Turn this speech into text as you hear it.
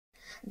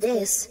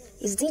This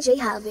is DJ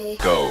Harvie.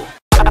 Go.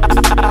 I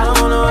don't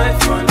wanna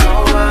wait for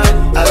nobody.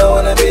 I don't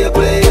wanna be a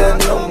player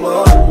no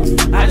more.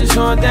 I just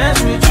wanna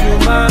dance with you,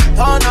 man.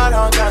 Turn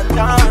around and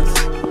dance.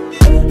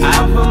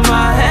 I put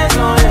my hands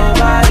on your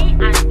body.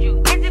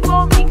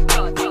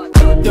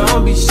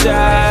 Don't be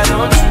shy,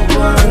 don't you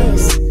worry.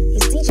 This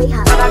is DJ When I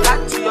Harvie. got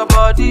to your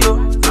body, oh,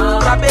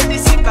 my baby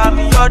sick at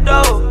me your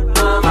door.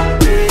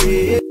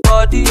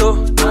 Body, oh,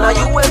 now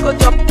you wake up,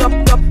 top.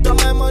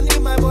 My money,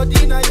 my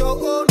body, now your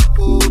own.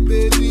 Oh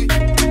baby,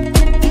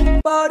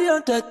 Body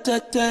on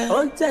tete,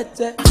 on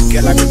tete.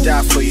 girl, I could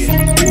die for you.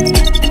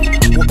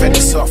 Open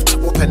it soft,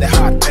 open it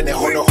hard, pen it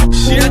hollow.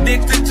 She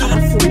addicted to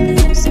Afro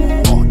music.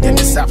 Oh, then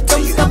it's up to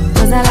you.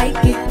 Cause I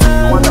like it.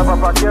 Want a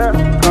papa girl?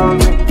 Call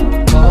me.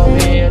 Call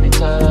me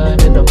anytime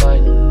in the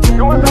mind.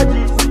 You want that G?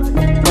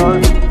 Call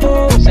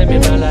me. Send me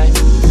my life.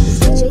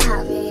 DJ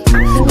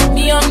Harvie.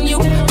 Me on you,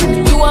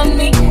 you on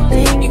me.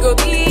 You go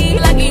be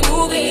like a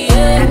movie,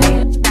 yeah.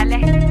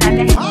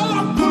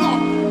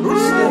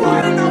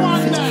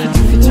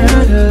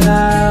 turn it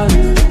loud.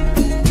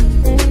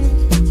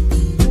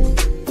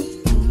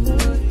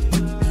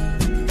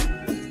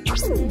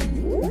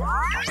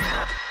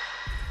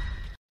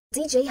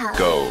 DJ Harvie.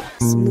 Go.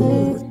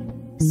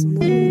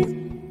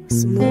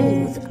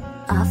 Smooth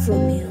Afro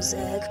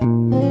music.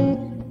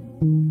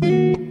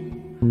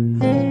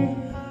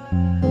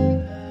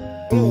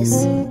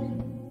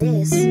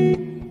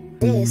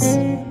 This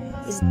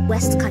is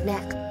West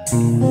Connect.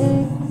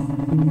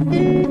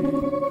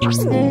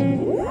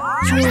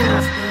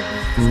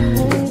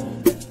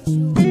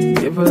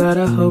 Give a lot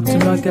of hope to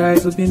my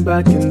guys who've been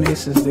backing me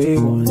since day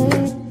one.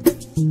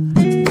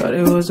 Thought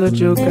it was a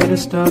joke at the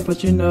start,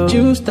 but you know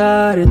you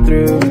started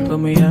through and put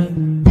me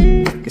on.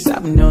 Cause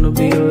I've been known to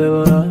be a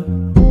little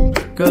on.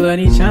 Girl,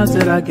 any chance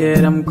that I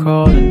get, I'm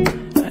calling.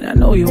 And I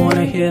know you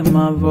wanna hear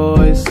my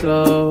voice,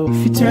 so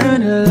if you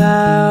turn it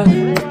loud,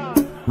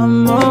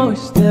 I'm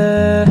always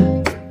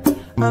there.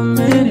 I'm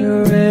in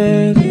your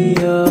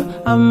radio,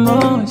 I'm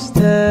always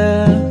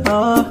there.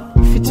 Oh,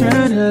 if you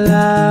turn it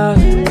loud,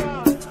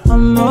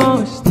 I'm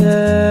always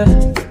there.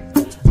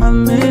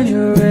 I'm in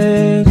your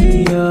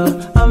radio,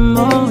 I'm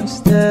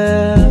always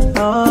there.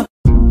 Oh,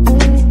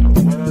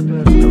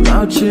 I'm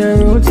out here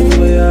rooting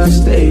for you, I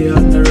stay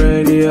on the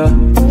radio.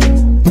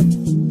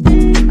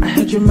 I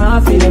heard your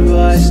mouth feet up,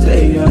 I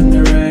stay on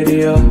the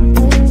radio.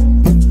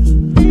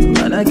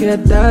 When I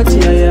get that,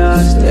 yeah,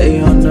 I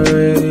stay on the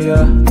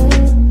radio.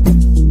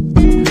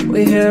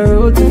 We here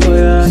rooting for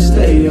you, I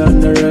stay on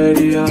the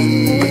radio.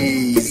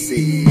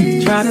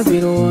 Try to be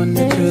the one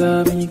that you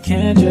love and you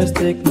can't just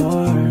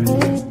ignore.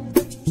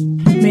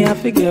 Me, I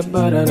forget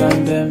about it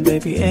on them,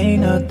 baby,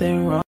 ain't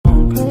nothing wrong.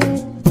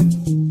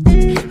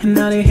 And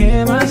now they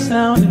hear my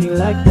sound and you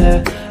like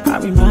that. I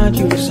remind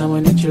you of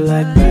someone that you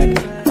like back.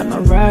 Am I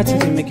right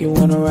to make you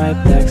wanna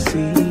ride back? See,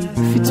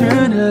 if you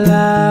turn it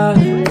loud,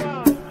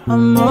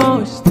 I'm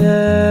always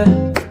there.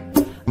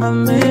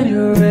 I'm in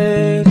your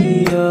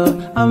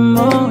radio, I'm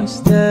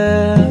always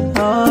there.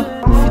 Oh,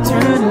 if you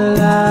turn it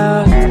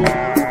loud,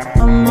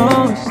 I'm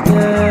always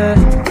there.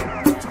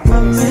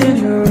 I'm in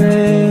your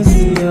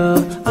radio,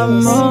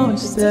 I'm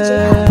always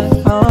there.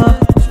 Oh,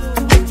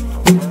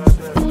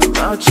 I'm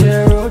out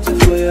here rooting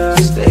for you, I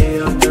stay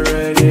on the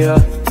radio.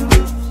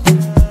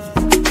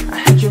 I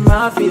had your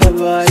mouth feet up,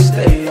 I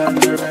stay on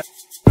the radio.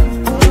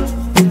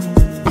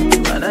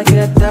 When I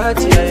get that,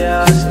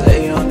 yeah, I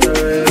stay on the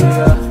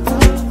radio.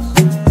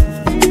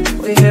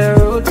 We here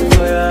rooting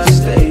for you,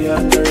 stay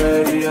on the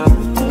radio.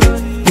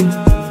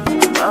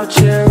 I'm out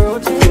here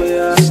rooting for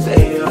you,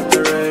 stay on the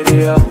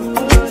radio.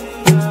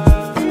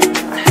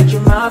 I had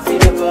your mouth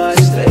feet up, I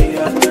stay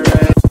on the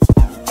radio.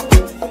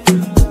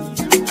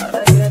 When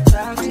I get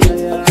that,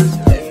 yeah, I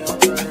stay on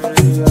the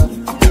radio.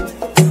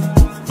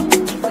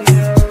 We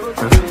here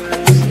rooting for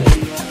you,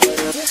 stay on the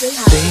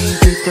radio.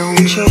 Baby,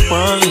 don't you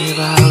worry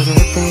about a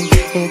thing.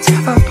 It's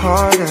a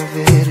part of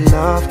it.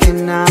 Love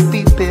cannot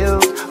be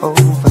built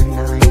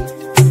overnight.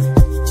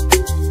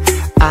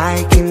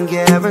 I can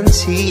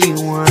guarantee you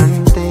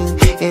one thing.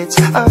 It's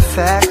a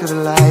fact of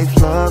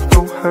life. Love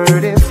don't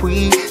hurt if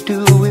we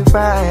do it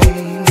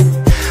right.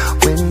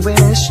 When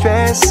we're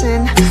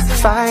stressing,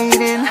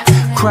 fighting,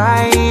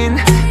 crying,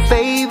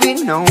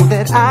 baby, know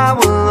that I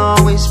will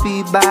always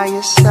be by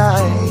your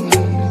side.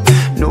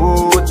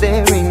 No,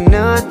 there ain't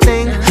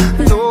nothing,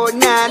 no,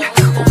 not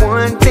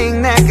one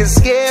thing that can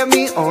scare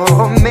me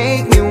or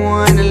make me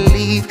wanna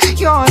leave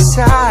your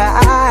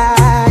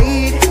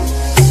side.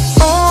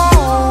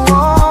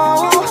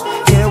 Oh,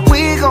 yeah,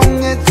 we gon'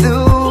 get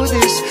through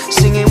this.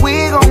 Singing,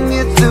 we gon'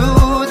 get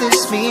through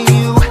this. Me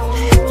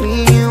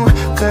and you,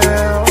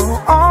 girl.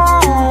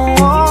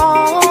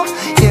 Oh,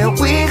 yeah,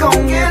 we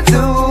gon' get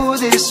through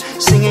this.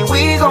 Singing,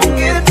 we gon'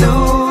 get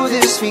through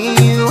this. Me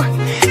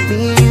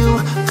and you,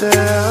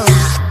 girl.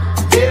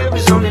 There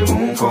is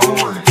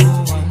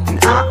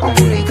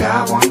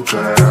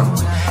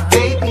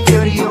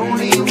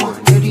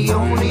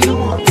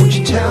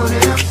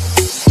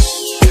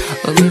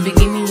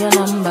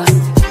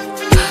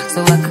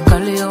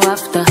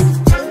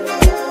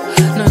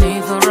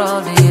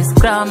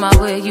Grandma,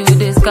 where you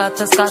this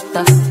scatter.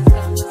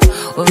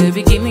 Oh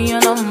baby, give me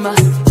your number,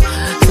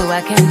 so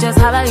I can just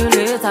holler you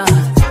later.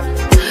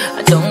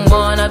 I don't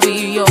wanna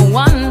be your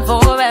one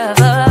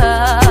forever.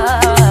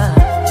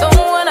 Don't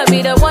wanna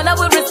be the one that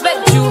would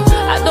respect you.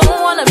 I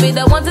don't wanna be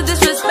the one to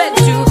disrespect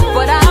you.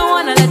 But I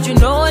wanna let you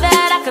know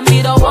that I can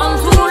be the one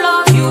to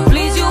love you,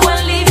 please you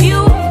and leave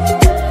you.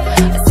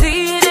 I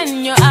see it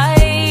in your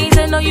eyes,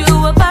 I know you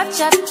a bad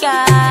chat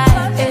guy.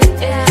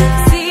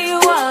 See you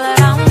all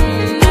around,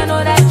 I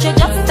know that you're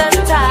just that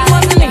type.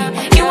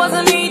 It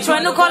wasn't me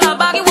trying to call her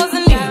back, it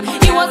wasn't me.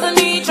 It wasn't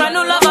me trying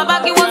to love her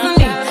back, it wasn't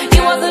me.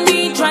 It wasn't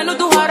me trying to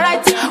do her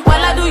right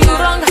while I do you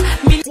wrong.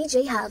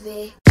 DJ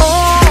Harvie.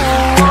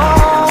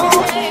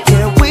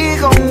 Yeah, we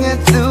gon' get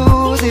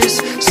through this.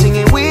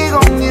 Singing, we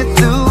gon' get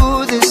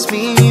through this.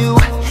 Me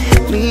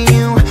and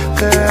you,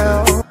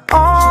 girl.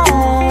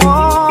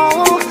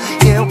 Oh,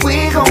 yeah, we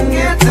gon'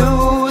 get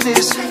through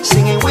this.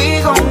 Singing,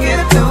 we gon'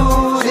 get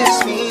through this.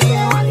 Me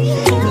and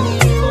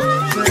you,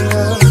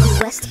 girl.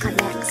 West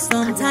Connects.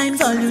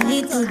 Sometimes all you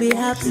need to be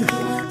happy.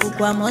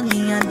 Ukwa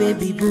money and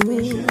baby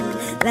boo.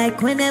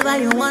 Like whenever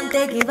you want,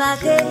 take it back.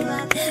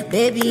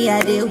 Baby,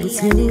 I deal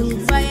with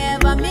you. If I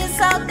ever miss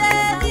out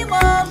any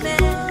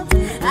moment,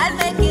 I'll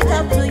make it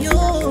up to you.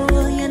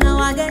 You know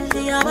I get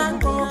to your back.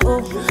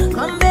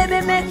 Come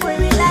baby, make me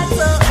relax.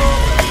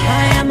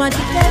 I am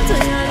addicted to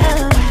your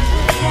love.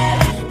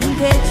 In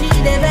case you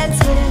the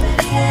best.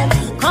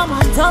 Come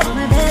on top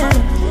my bed.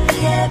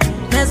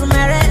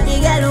 Mesmerize the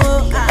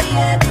girl.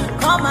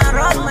 Come and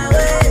rock my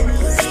waist.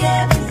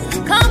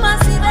 Come and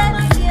see baby.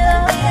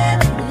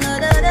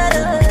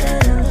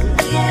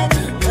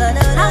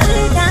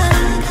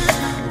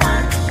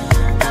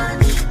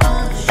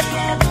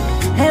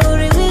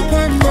 Every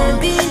weekend,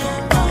 baby.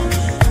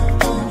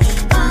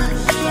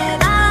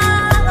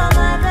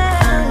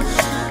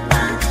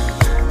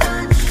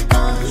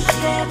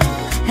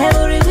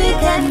 Every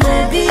weekend,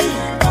 baby.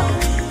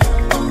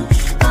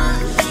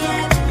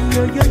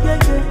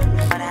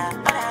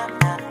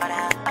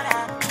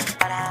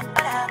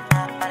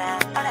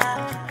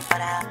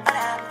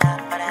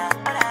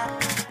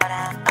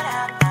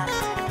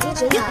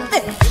 DJ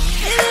Harvie.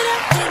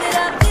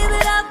 Give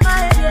it up,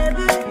 my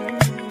baby.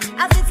 I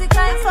feel to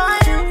cry for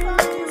you,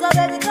 so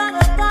baby, come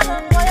on,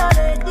 for your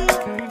lady.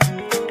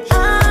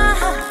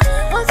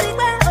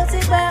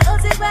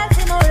 Otigbe,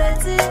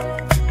 Timoreti.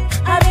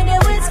 I been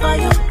there wait for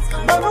you,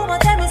 but rumor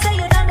tell me say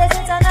you done this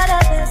with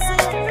another person.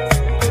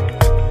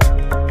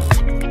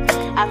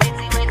 I been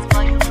there wait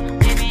for you,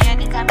 baby,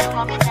 anytime you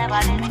come, it's never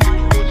let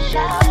you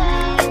shout.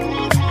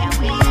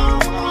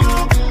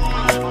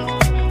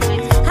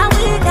 How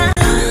we can.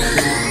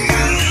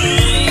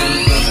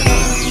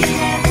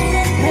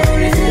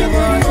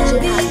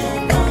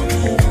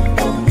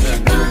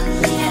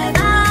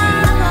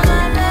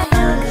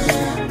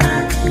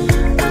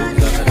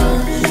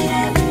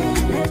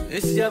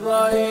 It's your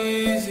boy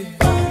Easy.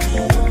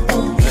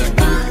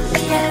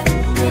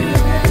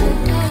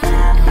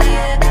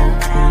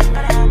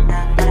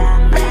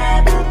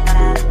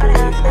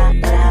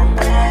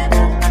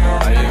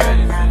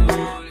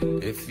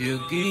 If you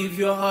give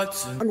your heart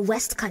to On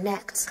West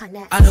Connect.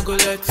 I no go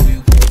let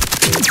you go.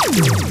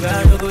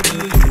 I no go do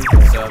you.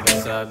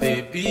 Basa,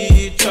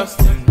 baby, trust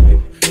in me.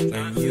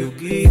 When you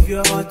give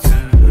your heart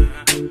to me,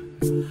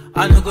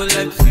 I no go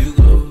let you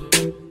go.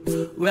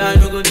 Where I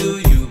no go do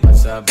you.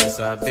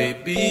 Basa,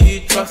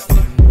 baby, trust in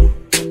me.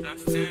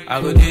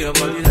 I go do your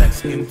body like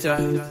skin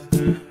tight.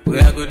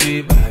 Where I go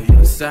do by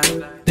your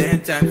side.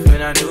 10 times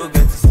when I no get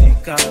to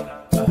stick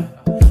out,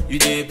 you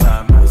dey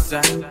by my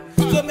side.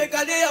 So make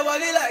I do your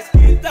body like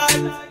skin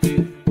tight.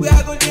 Where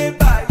I go do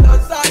by your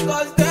side.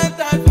 Cause 10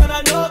 times when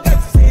I no get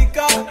to stick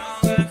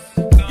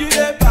out, you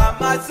dey by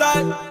my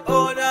side.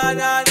 Oh na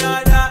na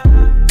na na.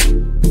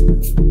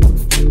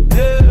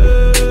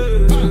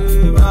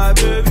 Hey, my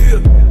baby.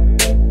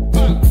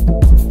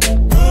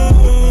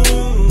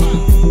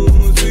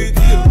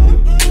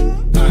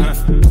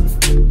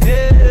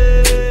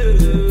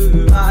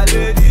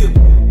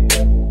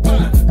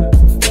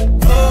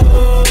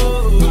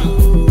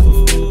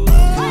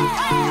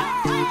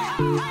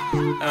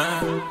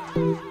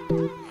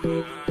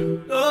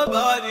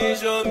 Nobody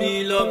show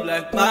me love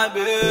like my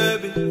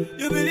baby.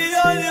 You be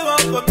the only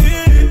one for me.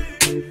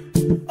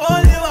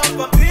 Only one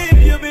for me.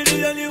 You be the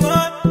only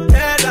one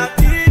that I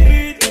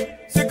need.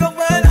 Sick of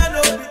when I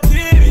know the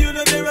team. You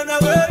know they run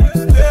away, you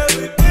stay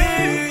with me.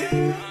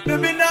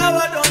 Baby, now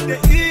I don't they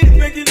eat.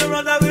 Make you don't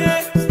run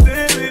away,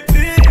 stay with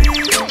me.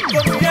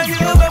 Come here, you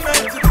were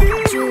meant to be.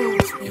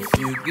 If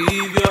you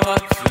give your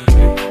heart to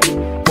me,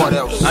 What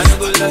else? I know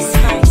go let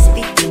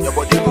you. Your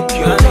body will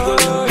kill I me. know go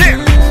do you.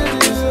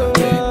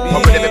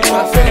 I'm gonna be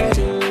perfect.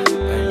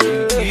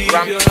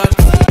 Give your heart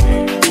to me.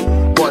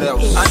 What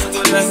else? I know go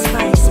let you.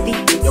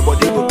 Your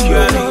body will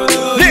kill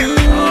me.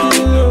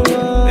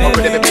 I'm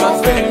gonna be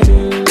perfect.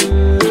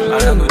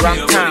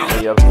 Round town.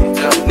 Your body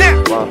will kill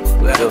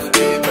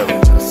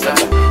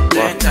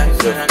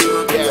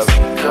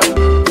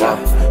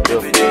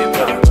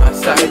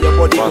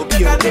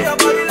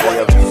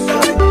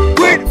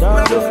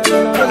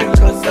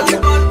me.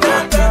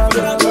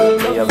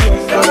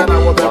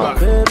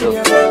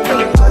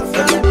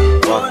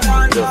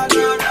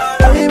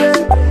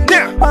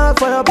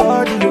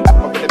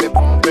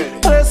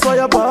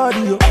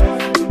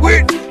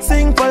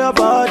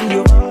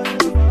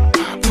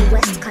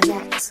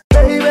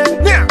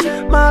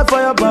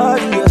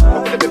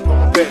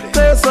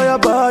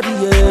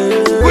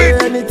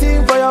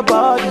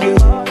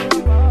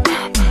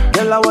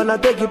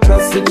 wanna take it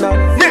personal.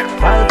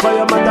 Fight for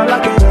your mother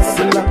like a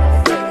wrestler.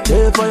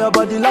 Pay for your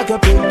body like a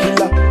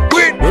painkiller.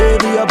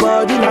 Baby, your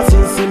body na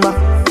sinsima.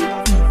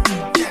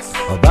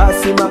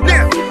 Obasima.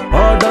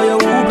 Order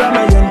your Uber,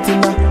 my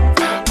yentina.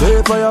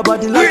 Pay for your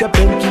body like a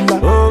painkiller.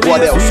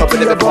 What else up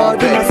in the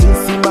body na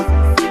sinsima.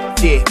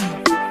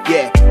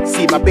 Yeah.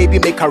 See my baby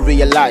make her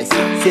realize.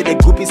 Say the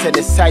groupies and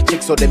the side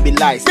chicks so them be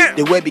lies.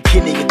 They wear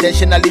bikini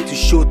intentionally to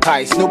show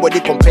ties.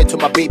 Nobody compared to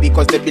my baby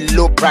cause they be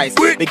low price.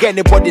 Me get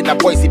anybody in the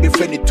boys, they be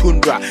friendly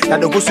tundra. Now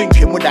the go swing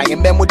Kimuda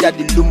and memo that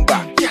the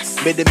lumba.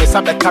 Made them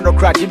some the cano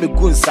crack Jimmy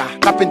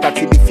Gunsa. Carpenter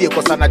to me fear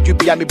cause I'm a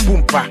jubia me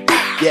boompa.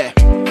 Yeah.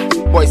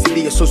 Boys,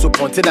 see the so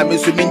pontin and me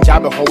swimming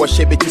jam and how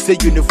she make you say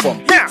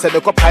uniform. Say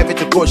the cop private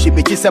to go, she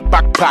make you say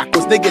backpack.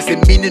 Cause niggas say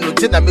meaning no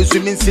tin and me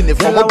swimming sin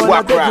from a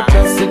black crack.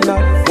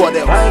 What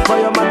else? Fight for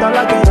your mother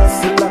like a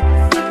wrestler.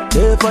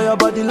 Pay for your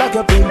body like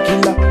a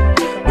painkiller.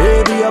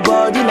 Baby, your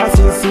body na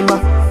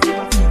sinsima.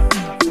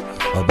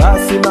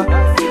 Obasima.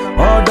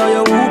 Order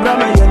your Uber,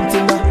 my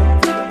yentina.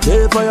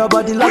 Pay for your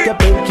body like a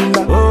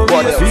painkiller.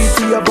 What else? Sweet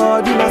to your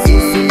body na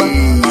sinsima.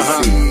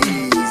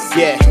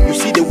 Yeah, you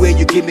see the way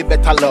you give me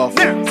better love.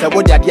 Say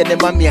what that yeah,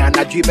 mommy and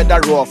I dream better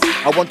rough.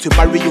 I want to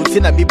marry you,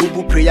 tina me boo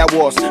boo prayer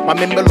was. My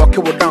member lock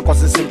you down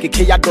cause it's in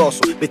Kaya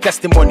doors. The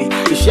testimony,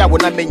 the share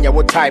when I mean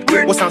your type.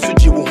 What's answer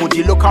you who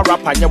the local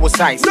rapper and your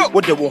size.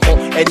 What they want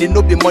and it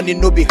no be money,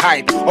 no be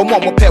hype. Or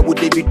more pet would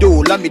they be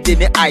do, let me in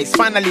the eyes.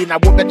 Finally, I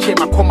won't bet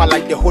my coma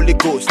like the Holy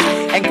Ghost.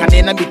 And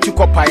can I be too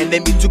copper and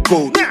then me to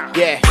gold.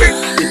 Yeah,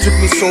 it took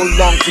me so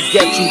long to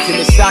get you to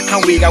the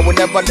second week. I will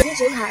never let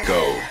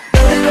go.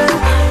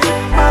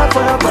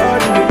 For your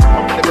body,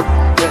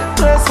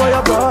 press for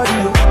your body,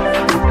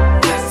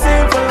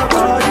 sing for your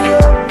body,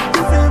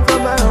 sing for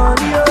my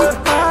honey,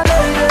 my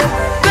lady.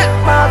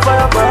 For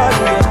your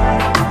body,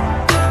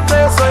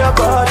 press for your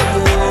body,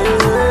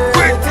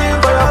 sing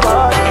for your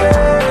body.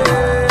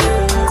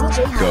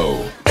 Go.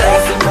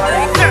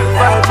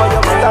 Fight for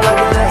your body like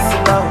a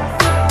wrestler.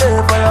 Pay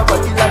for your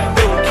body like a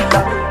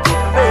painkiller.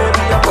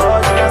 Baby, your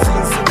body is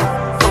sincere.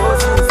 Oh,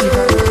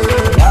 sincere.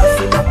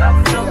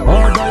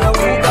 Order your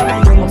Uber, my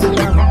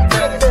yentina.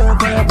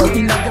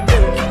 Body like a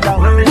painkiller.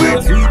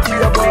 Sweet to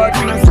your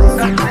body na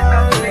sinsima.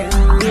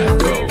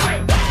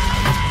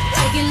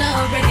 Take it low,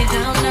 break it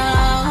down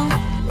now.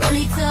 Roll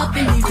it up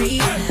in the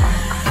reason.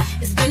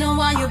 It's been a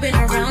while, you've been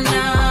around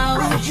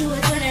now. But you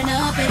were turning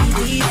up in the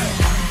reason.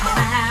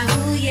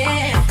 Oh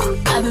yeah,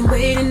 I've been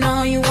waiting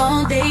on you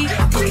all day.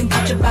 Thinking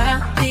about your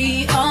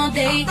body all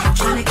day.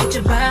 Trying to get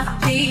your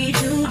body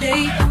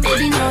today.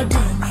 Baby, no do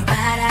me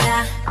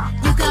ba-da-da.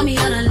 You got me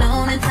all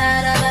alone and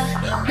ta-da-da.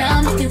 Now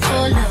I'm looking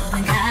for love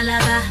and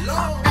Calabar.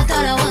 I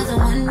thought I was the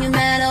one you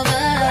met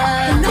over.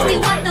 You know me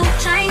want no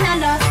China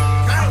love.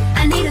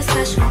 I need a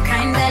special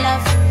kind of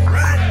love.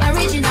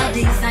 Original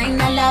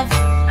designer love.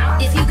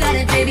 If you got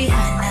it, baby,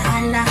 holla,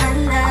 holla,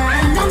 holla.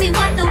 You know me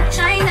want no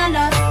China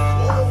love.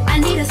 I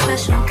need a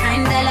special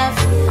kind of love.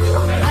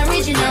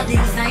 Original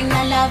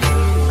designer love.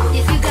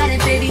 If you got it,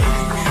 baby,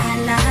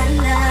 holla,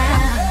 holla,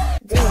 holla.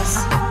 This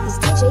is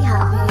DJ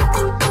Harvie.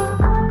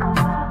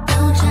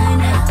 No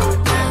China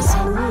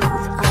Smooth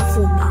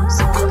afro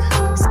music.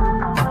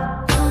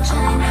 No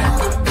China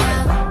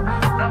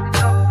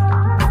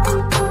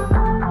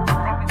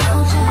No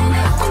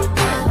China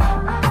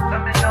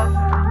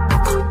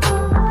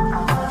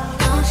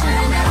No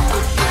China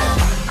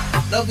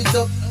Love it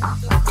up,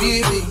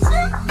 baby.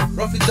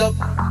 Rough it up,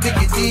 take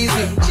it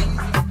easy.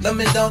 Love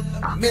me down,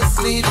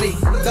 mislead me.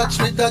 Touch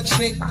me,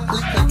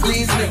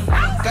 please me.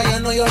 Cause you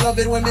know you love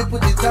it when me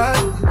put it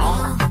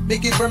on.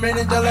 Make it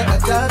permanent just like a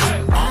touch.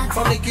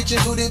 From the kitchen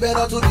to the bed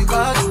or to the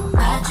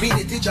bath. Be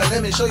the teacher,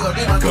 let me show you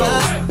the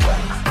class.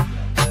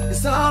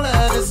 It's all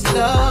of this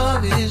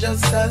love is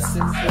just a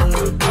simple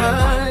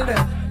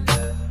reminder.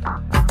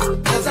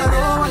 Cause I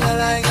know what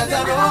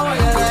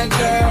you like,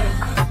 girl.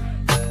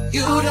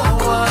 You don't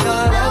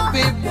wanna love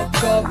people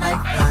come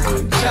like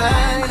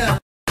China.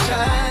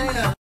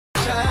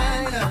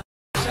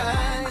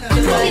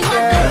 You know you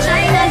want that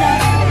China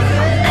love.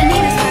 I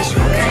need a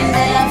special kind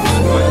of love.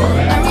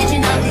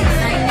 Original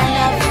designer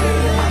love.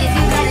 If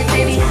you got it,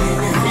 baby,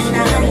 holla,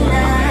 holla,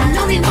 holla. You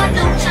know we want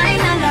no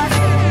China love.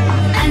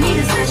 I need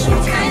a special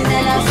kind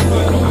of love.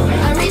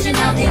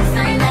 Original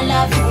designer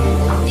love.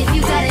 If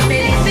you got it,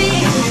 baby,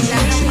 baby,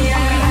 holla,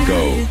 holla.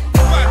 Go.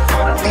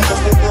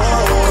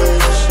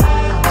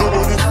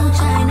 No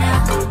China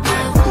love. No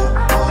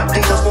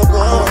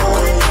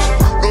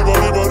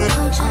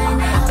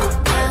China love.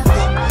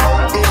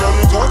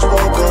 Touch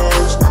my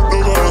guys,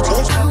 nobody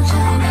touch my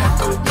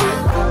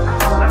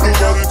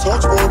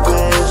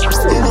guys,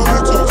 nobody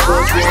touch my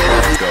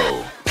guys. Go.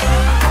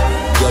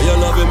 Girl, your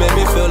love it make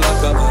me feel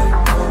like I'm high.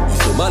 You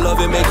feel my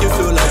love it make you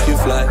feel like you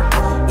fly.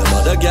 The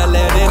mother girl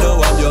they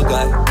know I'm your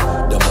guy.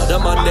 The mother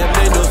man them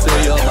they know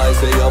say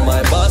you're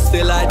my boss.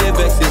 Still like they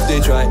vex if they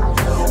try.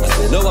 I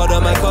say no other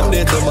man come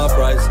near to my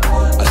price.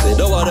 I say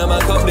no other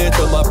man come near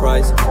to my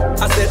price.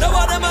 I say no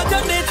other man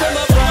come near to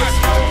my price.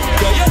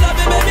 Girl, your love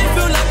it make me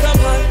feel like I'm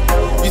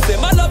high. You say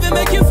my love it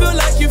make you feel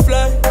like you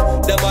fly.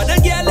 The mother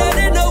girl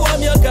they know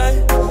I'm your guy.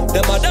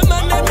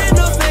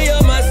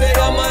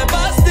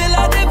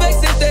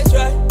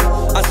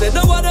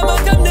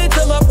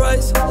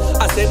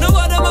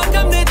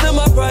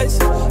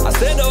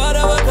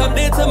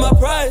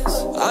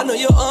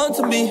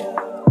 me?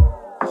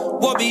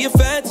 What be your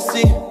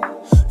fantasy?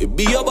 It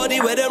be your body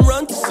where them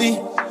run to see.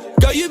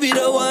 Girl, you be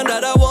the one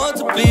that I want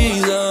to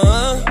please.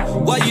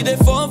 Why you there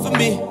for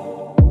me?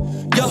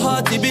 Your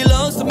heart, it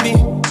belongs to me.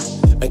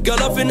 And girl,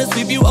 I'm finna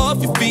sweep you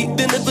off your feet.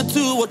 Dinner for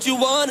two, what you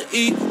wanna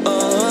eat?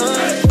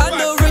 I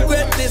don't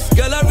regret this,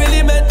 girl, I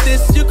really meant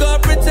this. You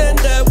can't pretend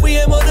that we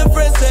ain't more than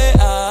friends. Say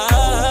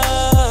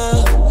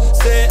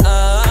say I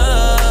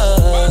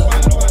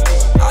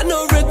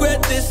don't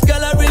regret this,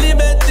 girl, I really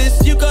meant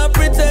this. You can't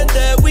pretend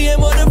that we ain't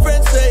more than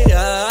friends. Say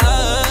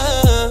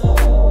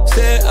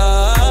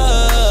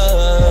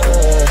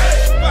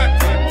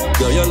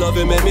Girl, your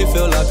loving make me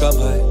feel like I'm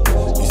high.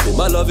 You say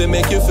my loving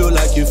make you feel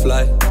like you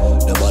fly.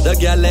 The mother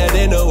girl,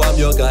 they know I'm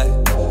your guy.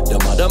 The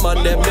mother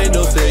man, them, they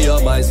know say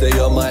you're mine. Say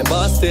you're mine,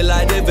 but still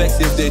I they vex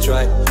if they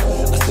try.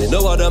 I say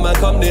no other man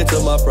come near to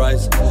my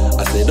price.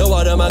 I say no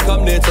other man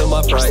come near to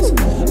my price.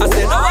 I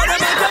say no other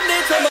man come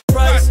near to my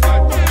price.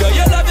 Girl,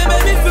 your loving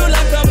make me feel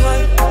like I'm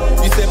high.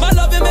 You say my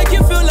loving make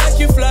you feel like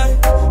you fly.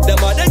 The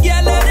mother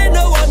girl, they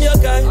know I'm your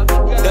guy.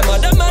 The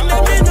mother man,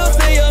 them, they know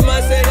say you're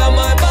mine. Say you're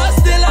mine, but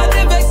still I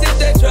they vex if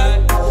they try.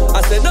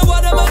 I say no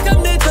other man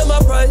come near to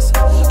my price.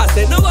 I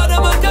say no other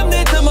man come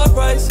near to my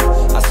price.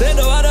 I say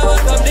no other man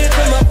come near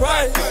to my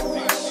price.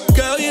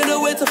 Girl, you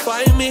know where to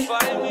find me.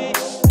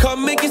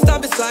 Come make you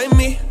stand beside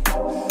me.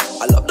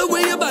 I love the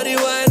way your body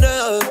wind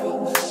up.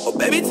 Oh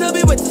baby, tell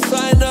me where to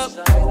sign up.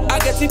 I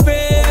get the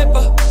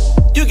paper,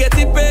 you get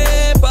the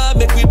paper.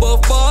 Make we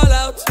both fall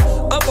out.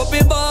 I'm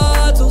popping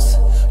bottles,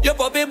 you're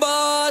popping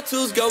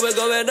bottles. Girl, we're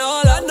going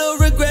all. I no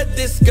regret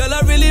this, girl,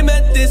 I really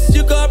meant this.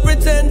 You can't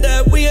pretend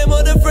that we ain't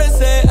more than friends.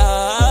 Say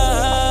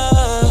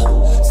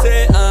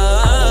say I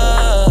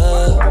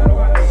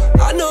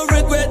no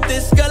regret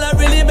this, girl, I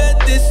really meant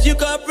this. You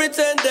can't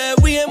pretend that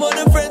we ain't more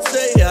than friends.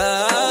 Say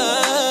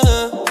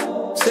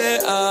say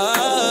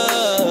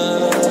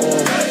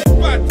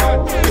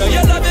Girl,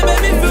 your loving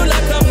make me feel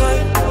like I'm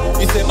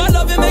high. You say my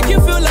loving make you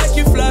feel like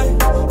you fly.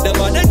 The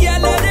mother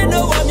girl, they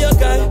know I'm your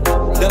guy.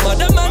 The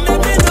mother man,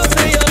 they know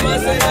say you're mine.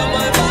 Say you're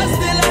mine, but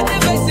still I they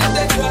vex if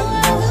they try.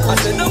 I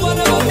say no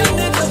other man come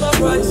near to my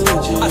price.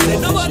 I say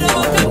no other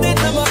man come near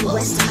to my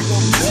price.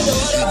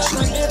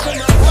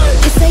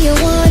 You say you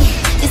want it,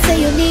 you say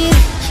you need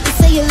it, you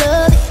say you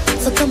love it,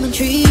 so come and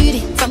treat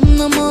it. From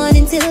the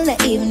morning till the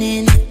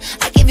evening,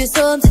 I give you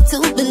something to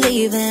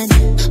believe in.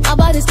 My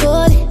body's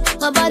calling,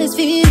 my body's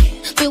feeling.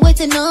 Been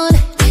waiting on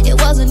it, it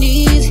wasn't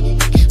easy.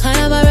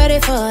 I'm already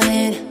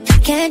falling.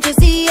 Can't you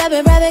see I've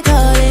been private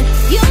calling?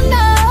 You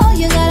know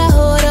you got a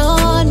hold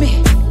on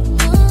me.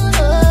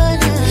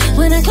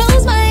 When I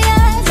close my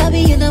eyes, I'll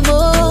be in the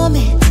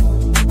moment.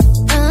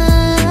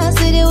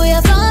 See the way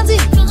I flaunt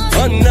it.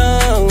 Oh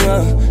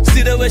no,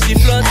 see the way she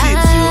flaunt it,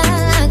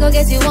 you. Go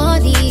get you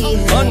want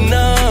it. Oh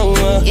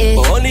no, yeah.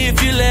 But only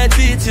if you let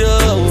it, yo.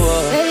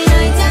 Baby,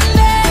 night and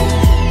day,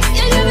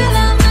 you give me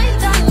love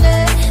night and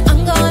day. I'm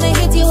gonna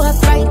hit you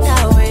up right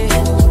away.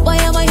 Boy,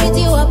 I'ma hit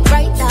you up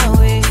right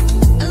away.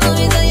 As long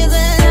as you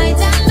say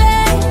night and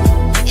day,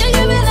 you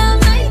give me love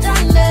night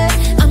and day.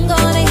 I'm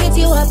gonna hit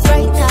you up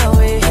right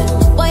away.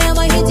 Boy,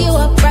 I'ma hit you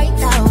up right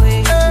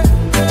away.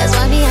 That's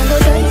why me I go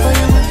die for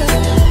your mother,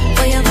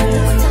 for your mother,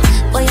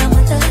 for your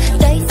mother,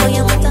 die for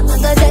your mother, I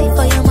go die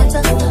for your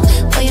mother,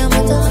 for your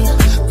mother,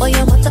 for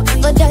your mother,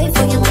 I go die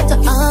for your mother,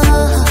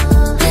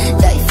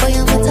 die for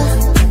your mother,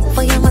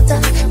 for your mother,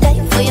 die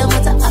for your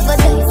mother, I go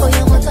die for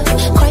your mother,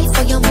 cry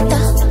for your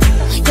mother,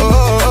 I go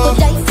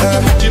die for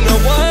your mother. You know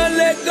what,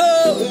 let go.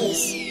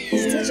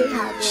 It's DJ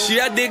Harvie. She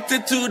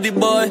addicted to the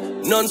boy,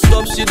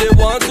 non-stop she they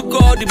want to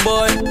call the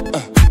boy.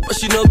 But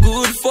she no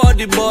good for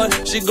the boy.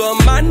 She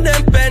got man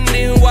them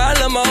pending while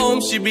I'm at home.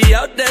 She be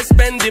out there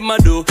spending my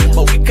dough.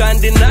 But we can't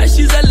deny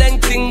she's a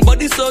lengthing.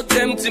 Body so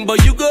tempting,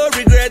 but you go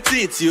regret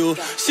it, yo.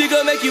 She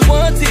go make you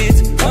want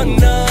it, oh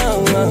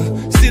no.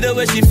 See the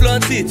way she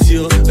flaunt it,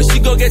 yo. But she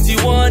go get you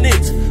want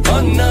it,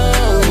 oh no.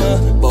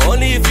 But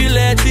only if you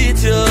let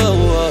it, yo.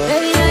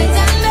 Baby, night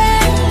and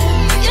day,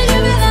 you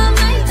give me love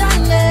night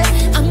and day.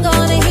 I'm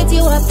gonna hit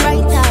you up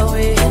right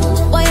away.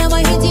 Why am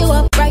I hit you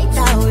up right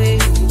away?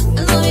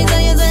 As long as you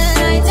say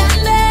night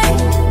and day,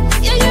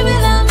 you give me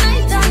love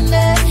night and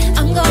day.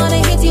 I'm gonna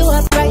hit you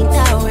up right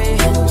away.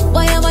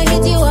 Why am I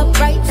hit you up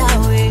right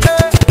away?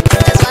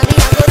 That's why me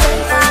I go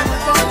die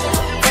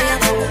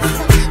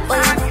for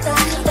your mother,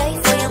 die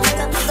for your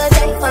mother, I go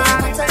die for your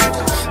mother,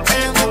 for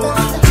your mother,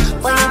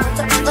 for your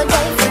mother, I go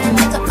die for your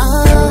mother, die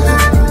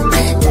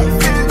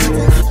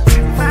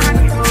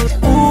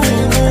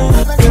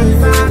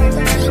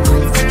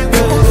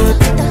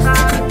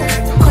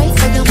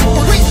for your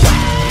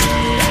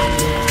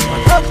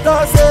Doctor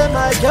say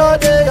my girl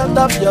they on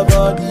top your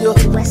body, yo.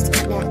 West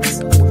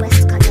Connect,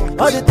 West Connect.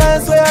 All the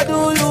times where I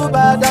do you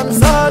bad, I'm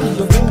sorry,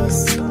 yo.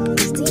 This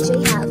is DJ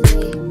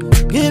Harvie.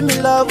 Give me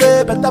love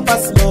way better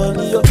pass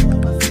money, yo.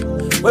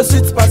 Where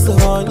sweet pass the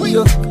honey,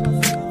 yo.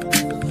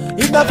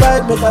 If I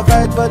fight, make a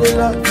fight for the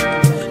love.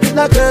 If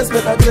I grace,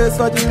 make a grace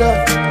for the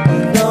love.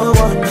 No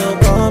one, no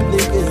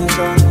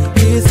complication.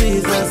 This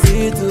is a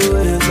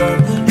situation.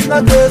 If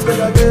I grace, make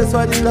a grace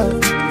for the love.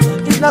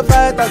 If In a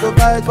fight, I go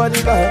fight for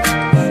the love.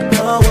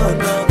 No one,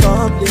 no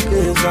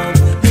complication.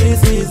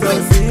 This is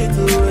a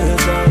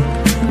situation.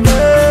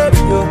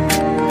 Baby,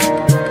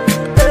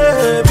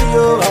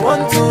 yo, I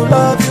want to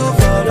love you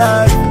for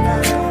life.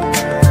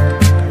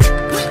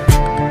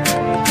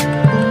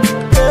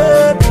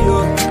 Baby, yo,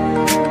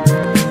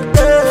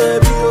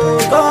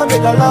 come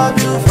make I love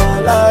you for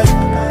life.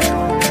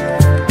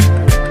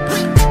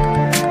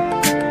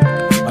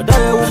 I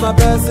die with my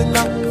person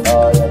now.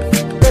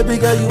 Baby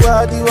girl, you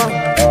are the one.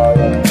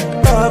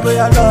 Love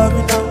where I love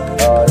you now.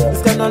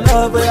 This kind of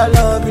love where I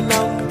love you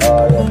now.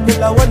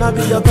 Girl, I wanna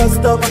be your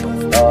customer.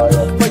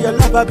 For your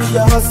love, I be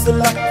your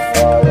hustler.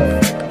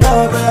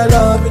 Love where I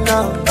love you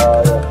now.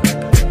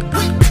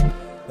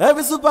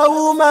 Every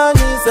superwoman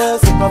is a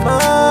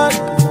superman.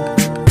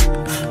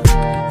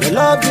 Your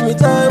love give me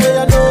time where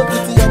I know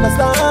pity,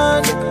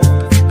 understand.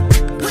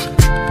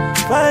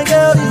 Fine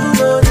girl, you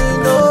don't need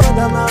no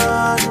other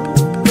man.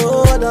 No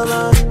other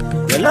man.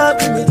 Your love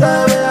give me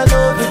time where I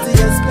know pity,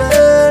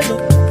 explain.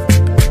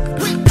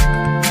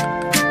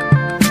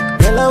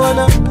 Girl, I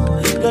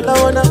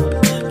wanna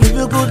give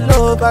you good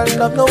love and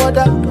love no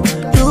other.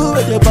 You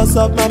with the boss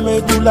of my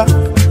medulla.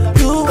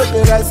 You with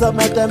the rise of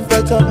my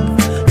temperature.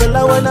 Girl,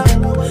 I wanna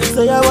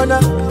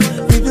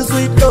give you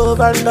sweet love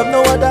and love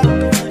no other.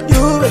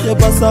 You with the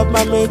boss of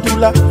my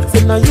medulla.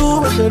 Say now you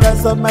with the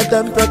rise of my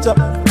temperature.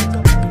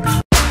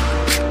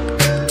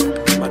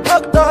 My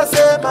doctor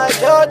say my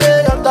girl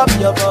day on top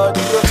your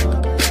body.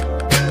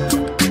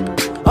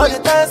 All the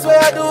times where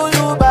I do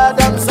you bad,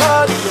 I'm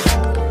sorry.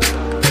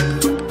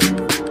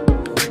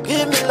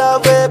 Give me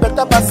love way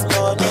better pass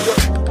money, yo.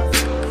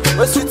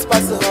 Where sweet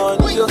pass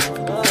honey, yo.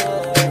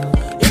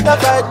 In the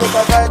fight, make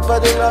a fight for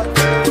the love.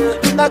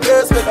 In the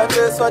case, make a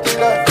case for the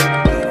love.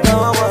 No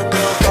one,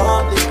 no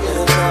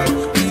complication.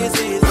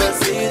 Easy is the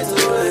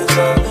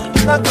situation.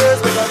 In the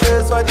case, make a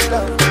case for the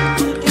love.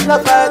 In the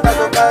fight, I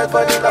go fight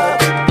for the love.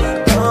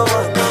 No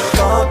one, no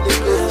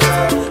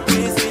complication.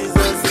 Easy is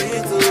the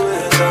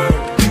situation.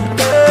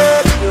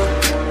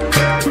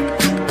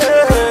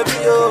 Baby,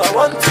 yo, I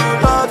want to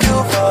love you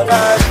for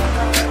life.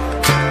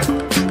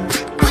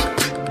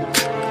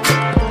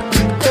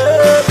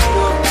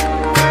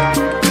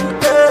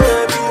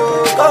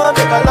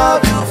 I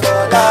love you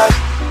for life,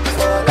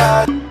 for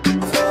life,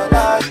 for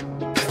life,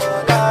 for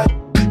life.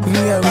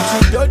 Yeah, with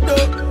you, Dodo.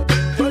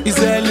 It's a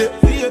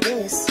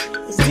This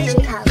is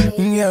DJ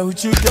Harvie. yeah,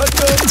 with you,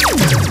 Dodo.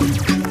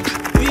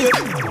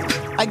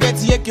 Yeah, I get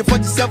the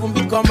AK-47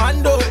 big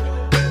commando.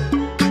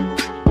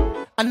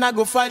 And I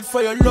go fight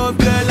for your love,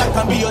 girl. I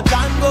can be your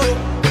tango.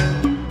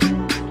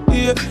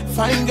 Yeah,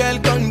 fine girl,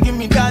 come give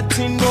me that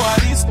thing, no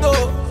aristo.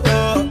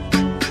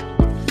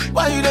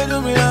 Why you don't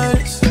do me like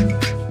this?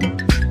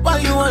 Why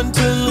you want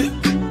to leave?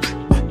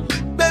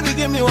 Baby,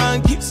 give me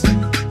one kiss.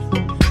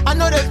 I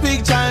know they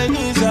speak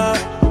Chinese.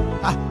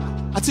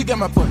 I think get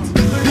my point.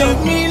 Give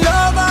me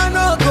love, I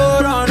no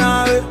go run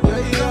away.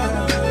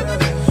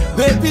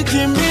 Baby,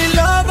 give me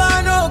love,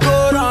 I no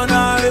go run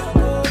away.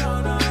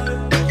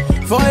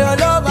 For your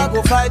love, I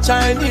go fight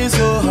Chinese.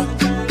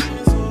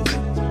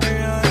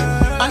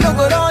 I no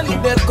go run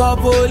if they call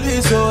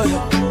police.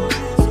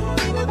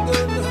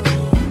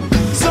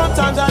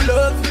 Sometimes I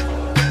love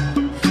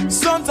you.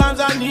 Sometimes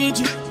I need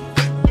you.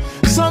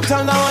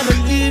 Sometimes I wanna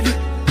leave you.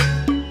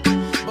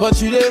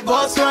 But you the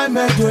boss my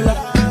medulla.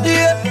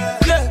 Yeah,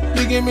 yeah.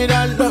 You give me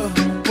that love,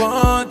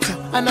 one time,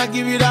 and I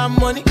give you that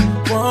money,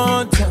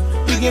 one time.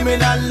 You give me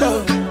that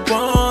love,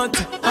 one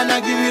time, and I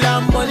give you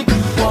that money,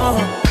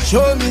 one.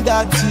 Show me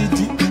that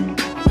TD,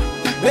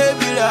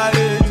 baby, that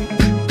lady.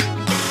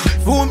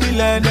 Fool me,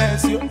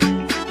 let's you.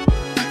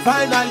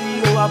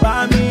 Finally, you are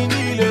by me,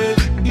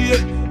 yeah,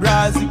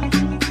 Brazil.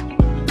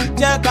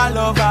 Check I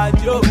love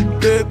you,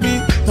 baby.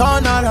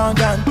 Turn around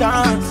and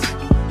dance.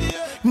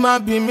 My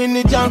be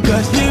mini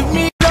junkers. Give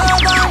me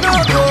love, I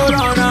no go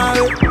run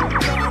away.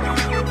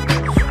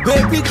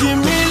 Baby, give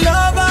me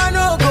love, I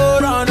no go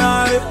run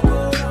away.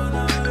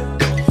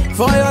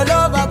 For your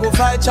love, I go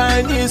fight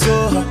Chinese,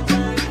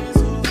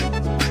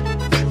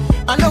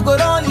 I no go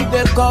run if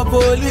they call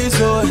police,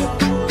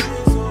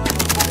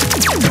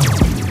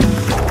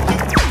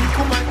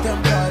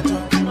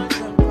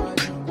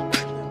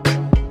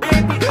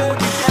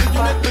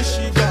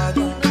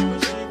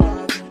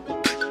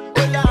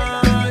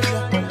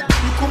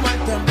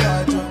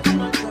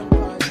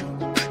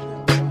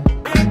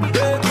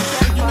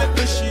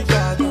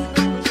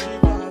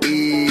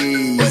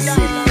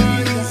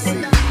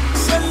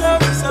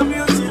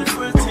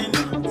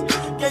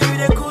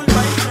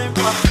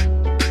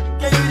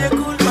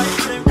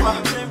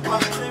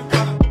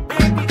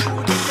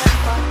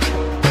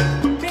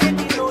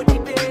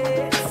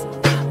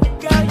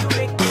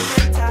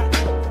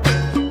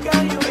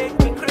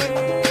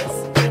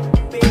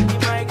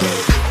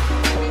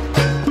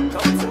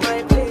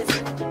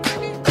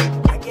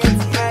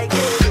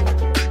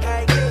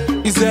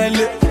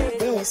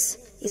 This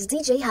is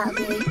DJ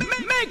Harvie.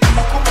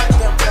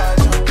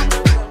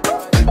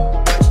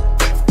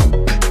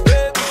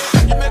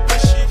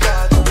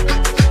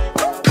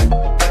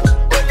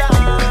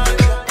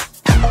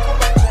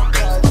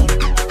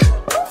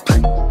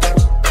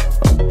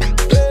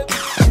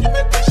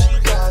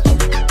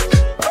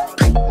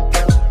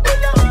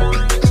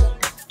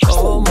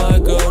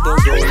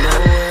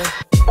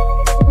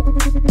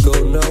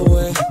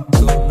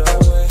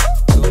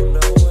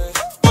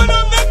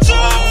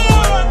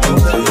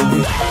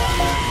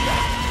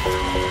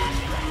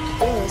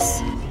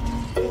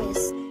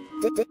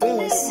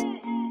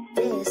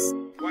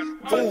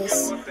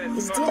 This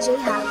is DJ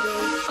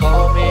Harvie.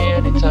 Call me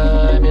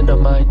anytime in the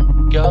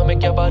mind. Girl,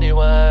 make your body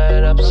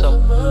wind up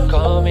so.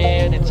 Call me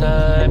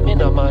anytime in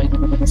the mind.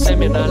 Say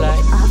me not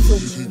like Afro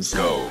music.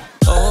 Go.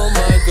 Oh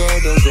my girl,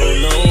 don't go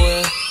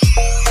nowhere.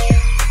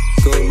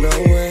 Go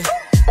nowhere.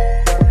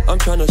 I'm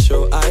tryna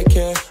show I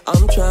care.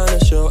 I'm tryna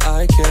show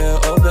I care.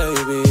 Oh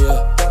baby,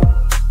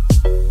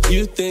 yeah.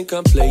 You think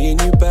I'm playing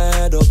you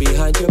bad or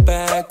behind your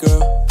back,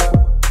 girl?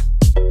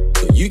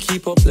 So you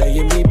keep on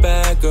playing me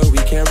back, girl. We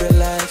can't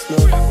relax, no.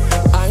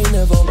 I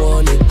never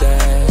wanted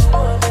that.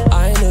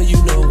 I know you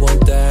don't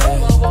want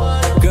that.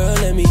 Girl,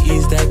 let me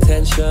ease that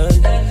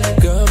tension.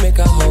 Girl, make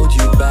I hold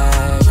you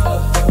back.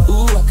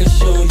 Ooh, I can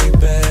show you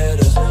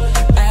better.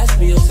 Ask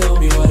me or tell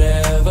me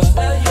whatever.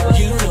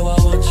 You know I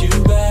want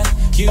you back.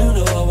 You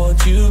know I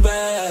want you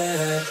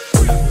back.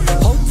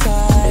 Hold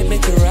tight,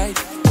 make it right.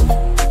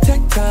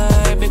 Take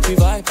time, make me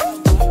vibe.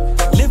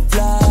 Live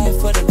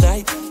life for the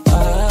night.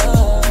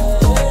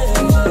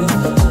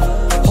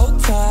 Hold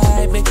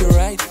tight, make it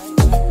right.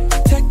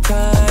 Take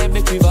time,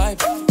 make me vibe.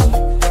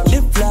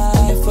 Live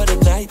life for the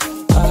night.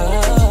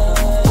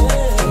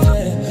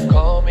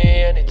 Call me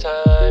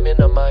anytime in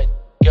the mind.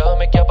 Girl,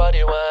 make your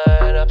body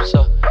wind up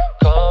so.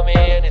 Call me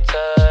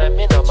anytime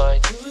in the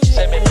mind.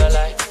 Say me no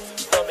lie,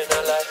 no me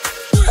no lie.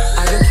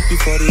 I gon' keep you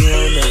for the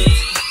whole night.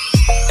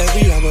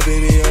 Every hour,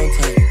 baby, on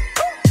time.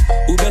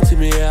 Uber to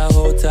me, I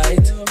hold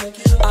tight.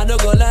 I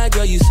don't go lie,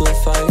 girl, you so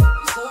fine.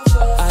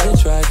 I done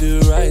try do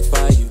right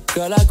by you.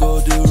 Girl, I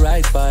go do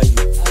right by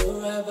you.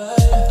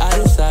 I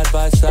done side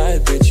by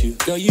side with you.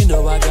 Girl, you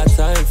know I got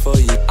time for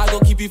you. I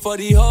gon' keep you for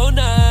the whole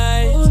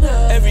night.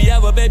 Every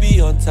hour, baby,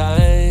 on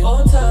time.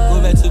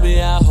 Go back to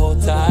me, I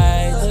hold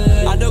tight.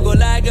 I don't go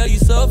lie, girl, you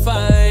so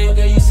fine.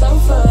 Girl, you so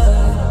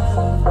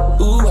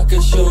fine. Ooh, I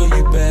can show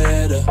you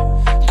better.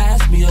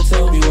 Ask me or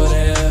tell me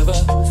whatever.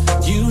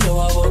 You know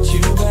I want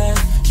you back.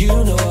 You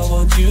know I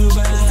want you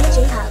back.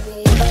 DJ Harvie.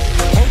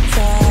 Hold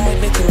tight,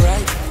 make it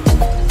right.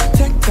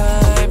 Take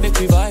time, make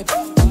me vibe.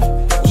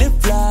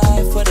 Live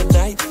life for the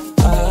night.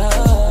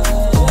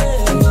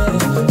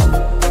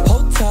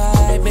 Hold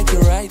tight, make it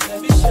right.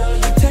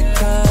 Take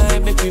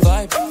time, make me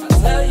vibe.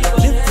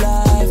 Live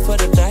life for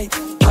the night.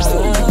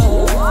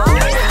 Smooth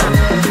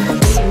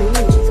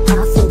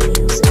Afro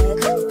music.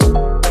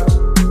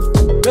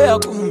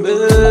 Welcome,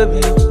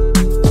 baby.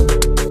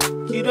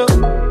 Kiddo.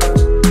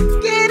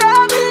 Kiddo,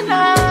 me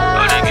now.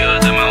 All the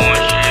girls them I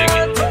want shake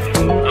it.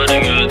 All the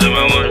girls them I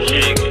want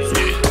shake it.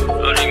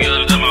 All the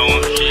girls them I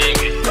want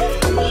shake it.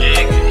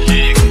 Shake it,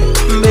 shake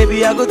it. Baby,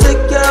 I go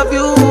take care of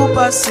you,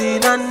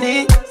 passing on me.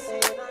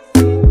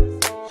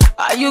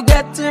 Are you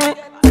getting me?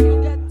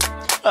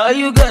 Are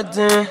you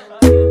getting me?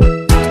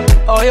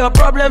 All your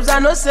problems, I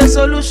know say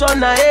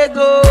solution, I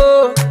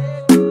ego.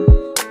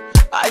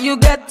 Are you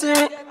getting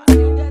me?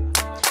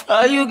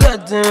 Are you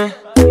getting me?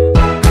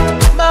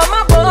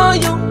 Mama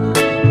born you,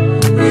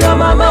 your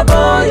mama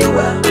born you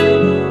well.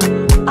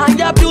 And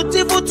you're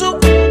beautiful too.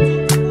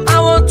 I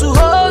want to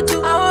hold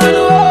you, I want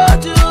to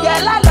hold you.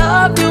 Girl, I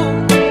love you.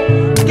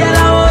 Girl,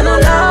 I wanna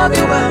love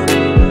you well.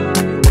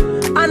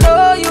 I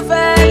know you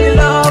fell in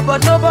love,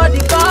 but nobody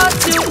got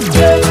you.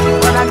 Yeah.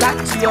 When I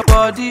got to your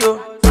body, oh,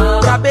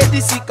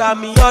 Rabedi sika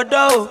me your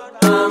door,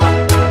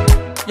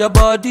 your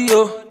body,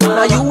 oh.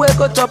 Now you wake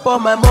up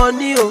on my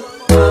money, oh.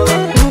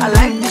 I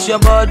like this your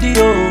body,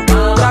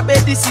 oh.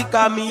 Rabedi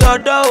sika me your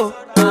door,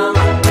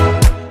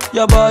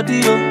 your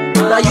body, oh.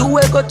 Now you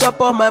wake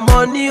up on my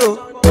money, oh.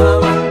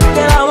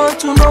 Girl, I want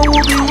to know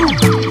who be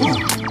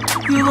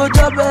who. You go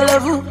drop a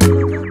level.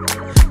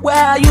 Where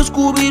are you,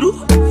 Scooby-Doo?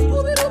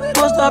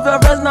 Most of your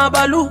friends now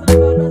Baloo.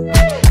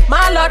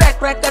 Malo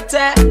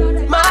rekrekete,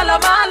 malo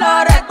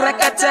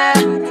rekrekete.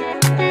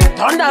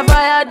 Thunder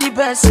fire the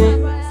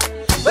person.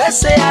 We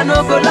say I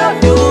no go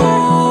love you.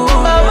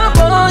 Mama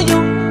born you,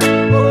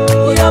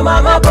 your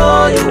mama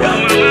born you.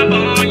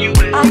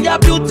 And you're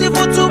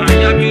beautiful too.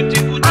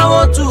 I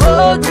want to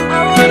hold you, I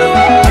wanna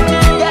hold you.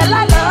 Girl,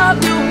 I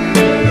love you.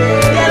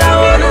 Girl, I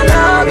wanna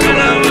love you.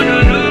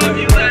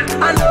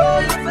 I know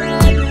you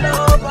fell in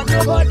love, but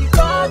nobody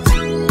got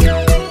you.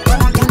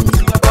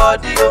 Your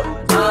body, oh,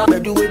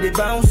 the way they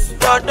bounce.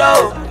 Your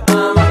door,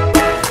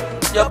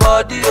 your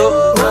body,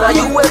 oh. Now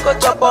you wake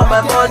up on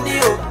my money,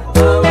 oh.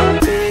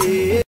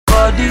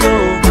 Body,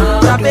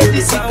 oh,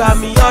 Rabedi sika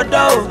me your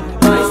door.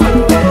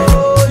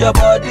 Your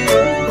body,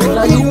 oh.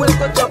 Now you wake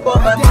up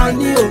on my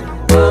money,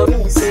 oh.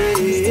 This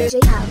is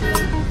DJ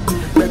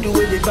Harvie. The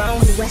way they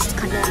bounce. West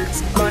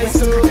Connect. My West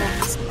soul.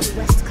 Connect.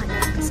 West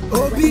Connect.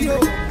 Obio,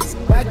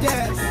 my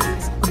dad.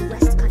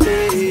 West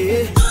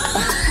Connect.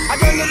 I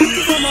don't know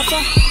looking for my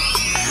phone.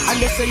 I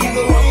know say you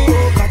go one go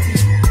party.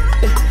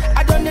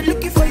 I don't know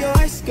looking for your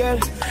eyes, girl.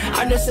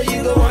 I know say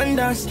you go one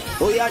dance.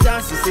 Oh yeah,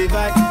 dance is a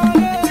vibe.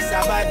 It's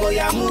a vibe, oh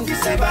yeah, move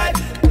it's a vibe.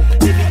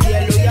 Baby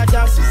girl, oh yeah,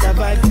 dance is a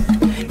vibe.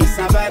 It's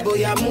a vibe, oh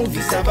yeah, move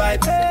it's a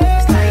vibe.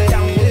 Slide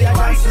down, oh yeah,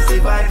 dance is a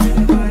vibe.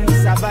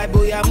 It's a vibe,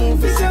 oh yeah,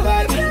 move it's a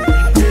vibe.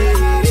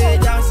 Yeah,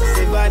 dance is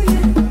a vibe.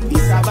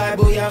 It's a vibe,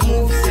 oh yeah,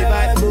 move it's a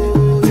vibe.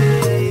 Oh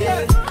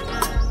yeah.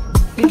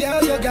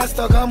 Girl, you got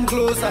to come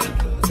closer,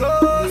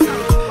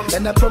 closer.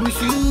 And I promise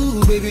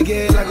you, baby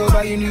girl, I go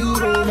buy you new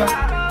Rover.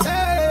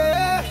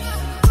 Hey,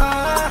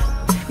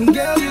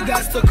 girl, you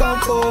got to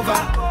come over.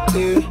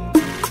 Hey.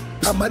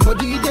 And my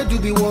body, they do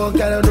be one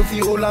kind of no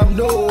feel I'm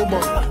no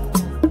more.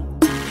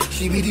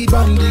 She be the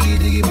bum diggy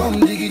diggy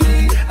bum diggy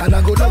diggy, and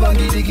I go love and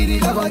giddy giddy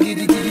love and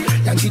giddy giddy,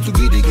 Yankee to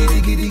giddy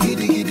giddy giddy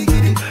giddy giddy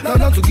giddy, no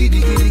not to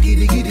giddy giddy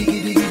giddy giddy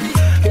giddy giddy.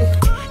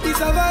 It's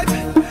a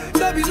vibe,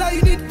 don't be like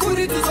you need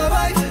booty to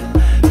survive.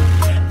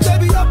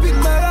 Baby up in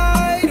my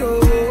ride,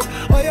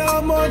 oh yeah,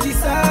 I'm on the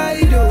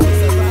side, oh.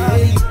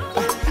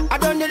 I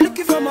done the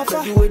looking from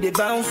afar, the way they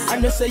bounce. I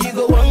know say you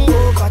go one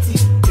go party.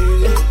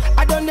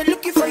 I done the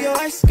looking for your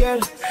eyes,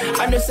 girl.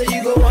 I know say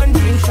you go one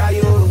dream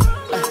shy, oh.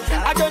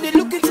 I done the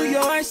looking to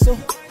your eyes, so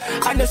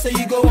I know say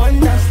you go one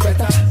dance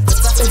better.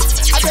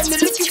 I done the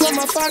looking for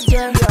my fat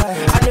girl.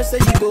 I know say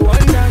you go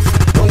one dance.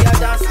 Oh yeah,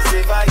 dance is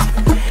a vibe.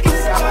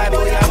 It's a vibe,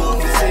 oh yeah,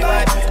 move is a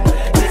vibe.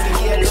 Baby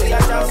girl, oh yeah,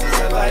 dance is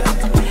a vibe.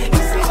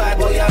 It's a vibe,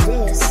 oh yeah,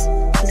 move.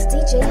 This is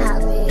DJ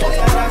Harvie. Oh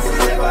yeah, dance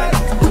is a vibe.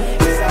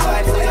 It's a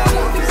vibe, oh yeah,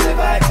 move is a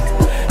vibe.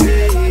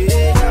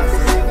 Yeah, dance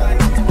is a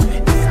vibe.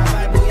 It's a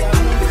vibe, oh yeah,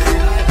 move is a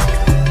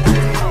vibe.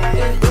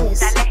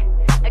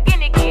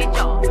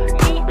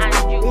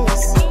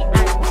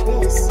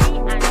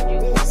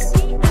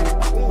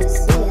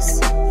 This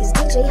is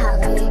DJ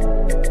Harvie.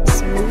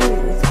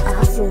 Smooth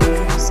afro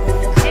music.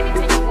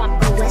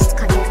 West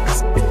Connect.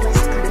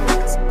 West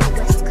Connect.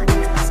 West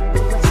Connect.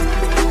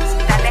 West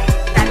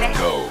Connect.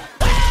 Go.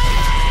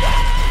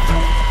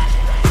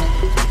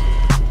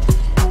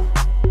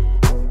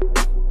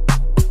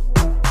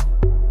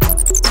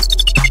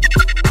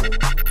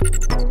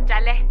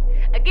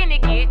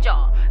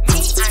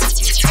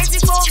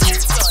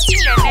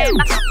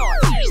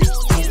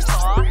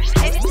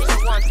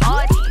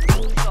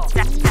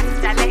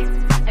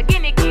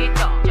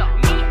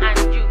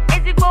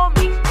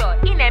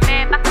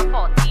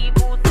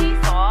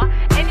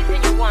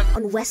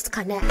 On West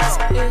Connect.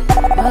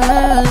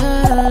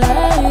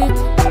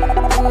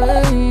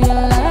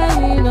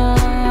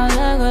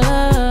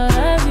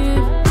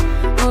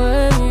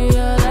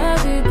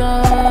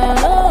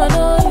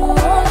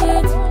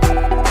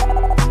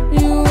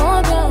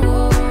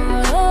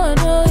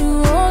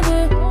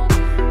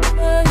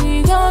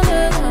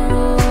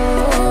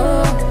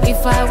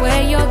 If I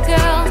were your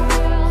girl,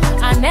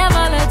 I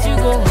never let you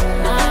go.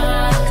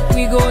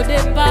 We go the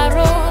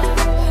paro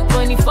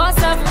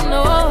 24/7,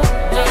 no.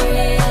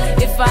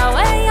 If I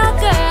were your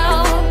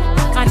girl,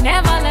 I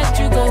never let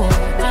you go.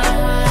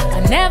 I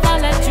never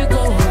let you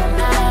go.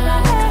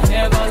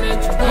 Never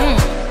let you go.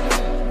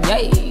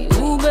 Yeah,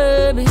 ooh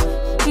baby,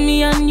 me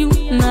and you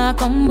na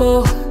combo.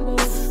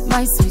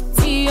 My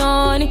sweetie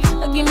honey,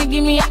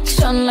 give me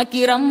action like a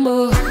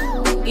Rambo.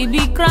 It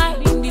be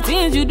crying, the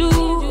things you do,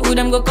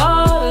 them go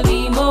call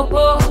me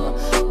mopo.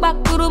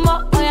 Back to the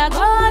mo, I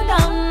go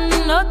down,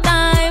 no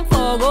time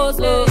for go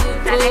slow.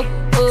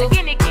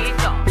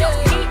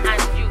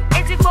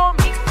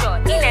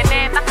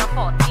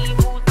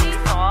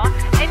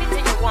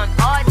 Anything you want,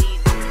 all these.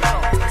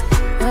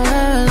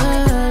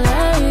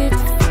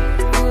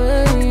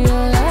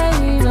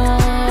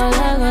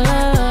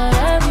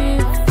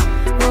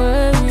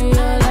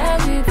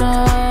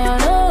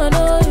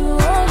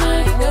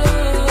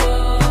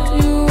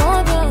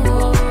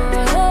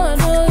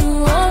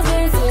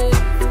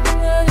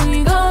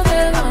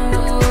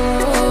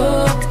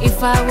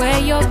 If I were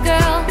your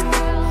girl,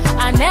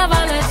 I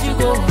never let you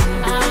go.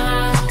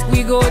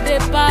 We go the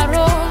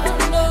paro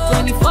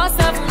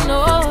 24/7, no.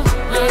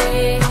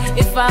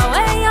 If I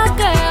were your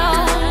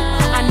girl,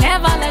 I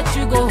never let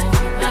you go.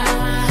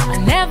 I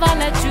never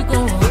let you go.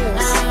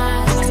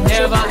 I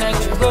never let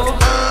you go.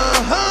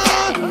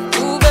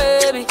 Ooh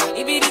baby,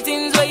 it be the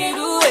things where you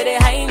do where they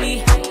hide me.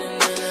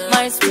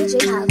 My sweet DJ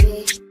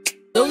Harvie.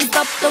 don't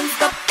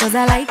stop, cause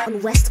I like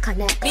On West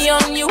Connect. me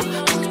on you,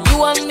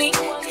 you on me.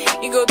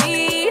 It go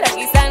be like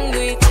a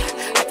sandwich.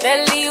 I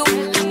tell you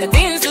the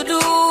things to do,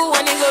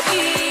 and it go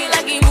be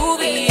like a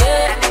movie,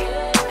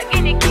 yeah.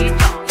 Anything you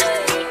want,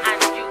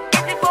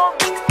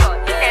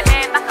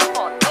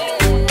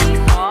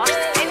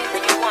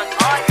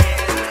 all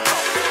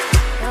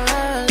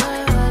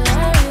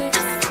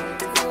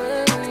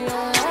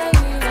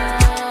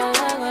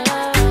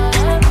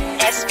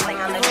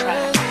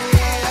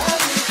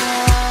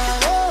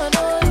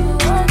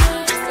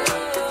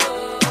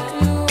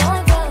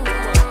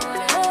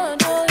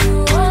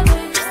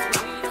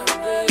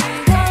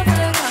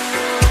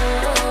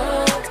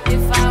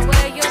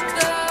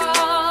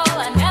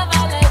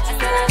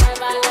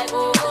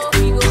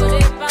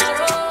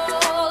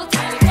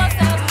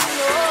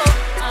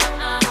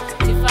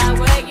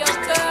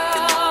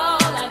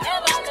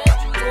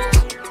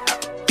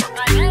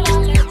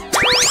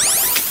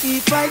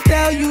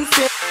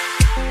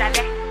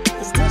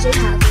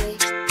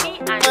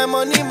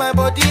money, my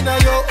body, now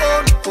your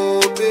own.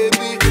 Oh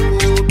baby,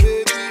 oh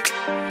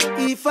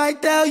baby. If I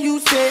tell you,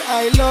 say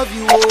I love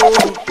you,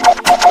 oh.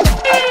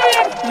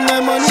 My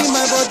money,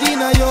 my body,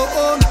 now your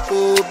own.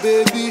 Oh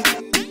baby.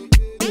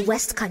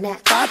 West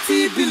Connect.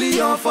 30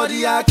 billion for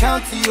the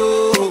account,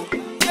 yo.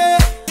 Yeah.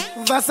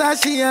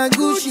 Versace and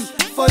Gucci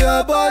for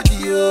your body,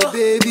 oh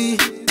baby.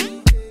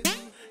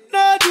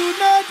 No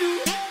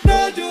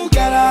do,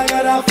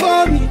 gotta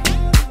for me.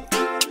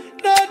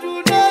 No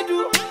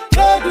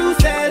do,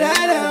 say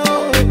that,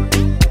 oh.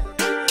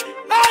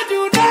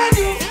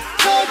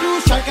 No do,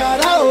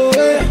 shakara, oh.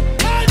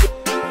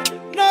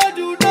 No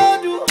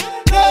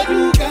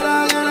do,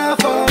 gotta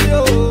for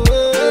you,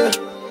 oh.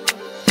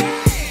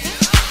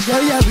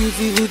 Girl, you're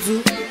beautiful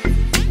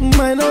too.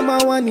 My number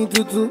one in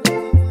tutu.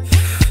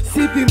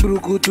 Sipping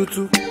bruku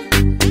tutu.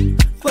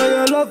 For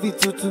your love it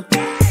tutu.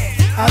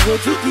 I go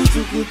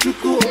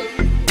chuku.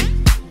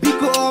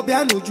 Biko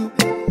obianuju.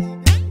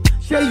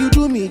 Say you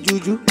do me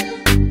juju.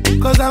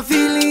 Cause I'm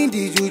feeling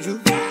the juju.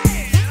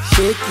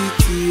 Shake it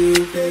to you.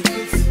 Take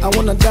it. I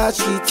wanna dash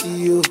it to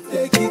you.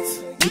 Take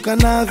it. You can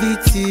have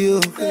it to you.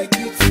 Take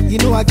it. You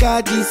know I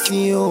got this in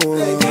you.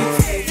 Take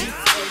it.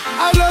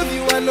 I love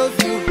you.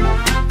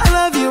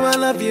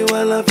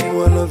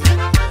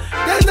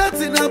 There's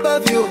nothing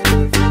above you.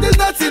 There's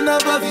nothing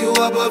above you,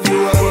 above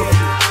you.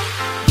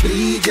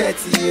 Bridget,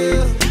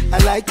 you. I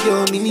like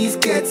your mini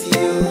skirt,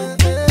 you.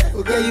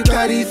 Okay, you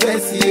carry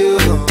fancy, you.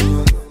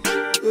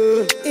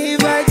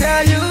 If I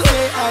tell you,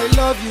 hey, I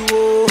love you,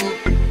 oh.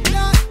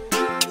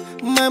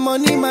 My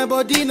money, my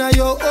body, now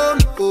your own,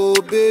 oh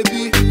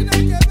baby.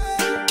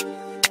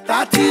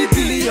 30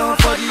 billion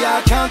for the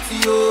account,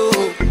 yo.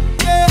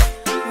 Yeah.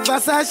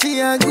 Versace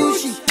and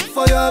Gucci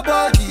for your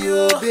body,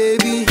 oh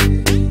baby.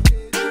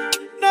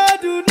 No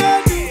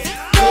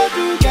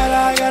do,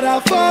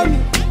 gotta for me.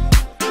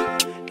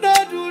 No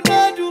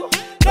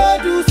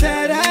do,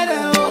 say that,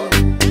 oh.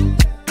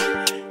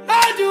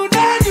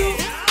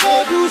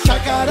 No do,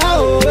 shakara,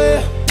 oh.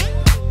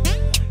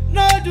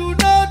 No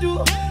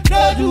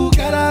do,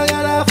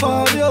 gotta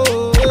for me,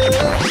 oh.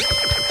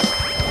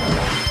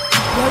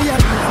 Girl,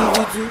 you're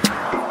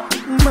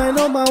beautiful. My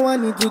number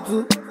one in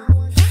tutu.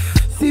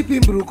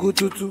 Sipping bruku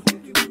tutu.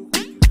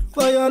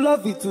 For your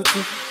love it tutu.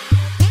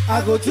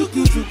 I go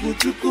chuku.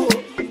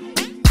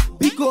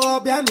 Biko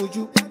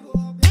obianuju.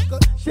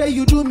 Say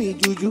you do me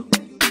juju.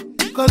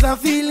 Cause I'm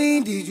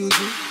feeling the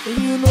juju. And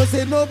you know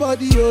say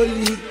nobody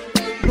holy.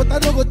 But I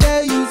don't go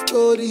tell you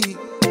story.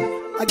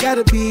 I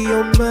gotta be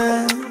your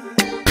man.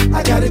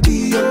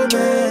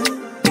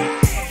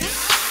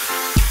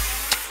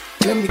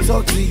 Let me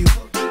talk to you.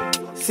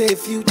 Say a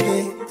few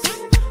things.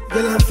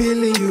 Girl, I'm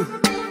feeling you.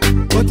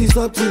 What is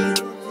up to you?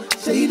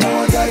 Say you know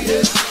what I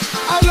did.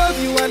 I love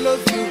you.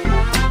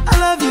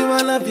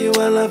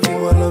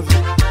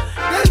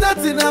 There's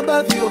nothing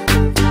above you.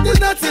 There's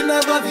nothing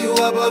above you,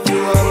 above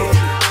you.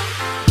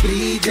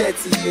 Bridget,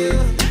 you.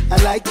 I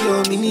like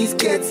your mini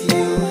skirt,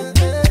 you.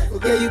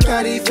 Okay, you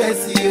carry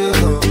fancy, you.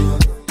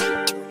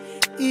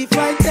 If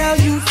I tell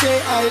you,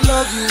 say I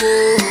love you,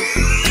 oh.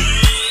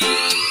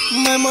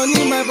 My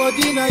money, my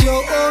body, now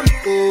your own,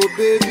 oh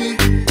baby.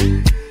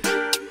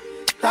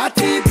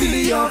 30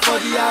 billion for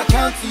the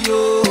account, yo.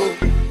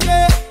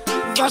 Yeah.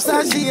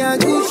 Versace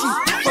and Gucci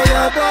for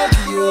your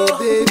body, oh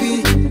baby.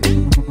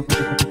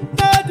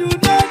 No do,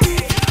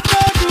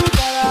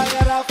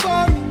 gotta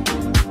for me.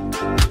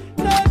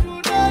 No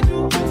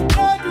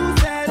do,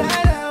 say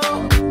that, oh.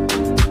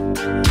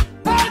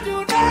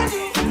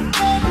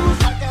 No do,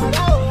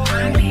 shakara,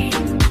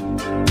 oh.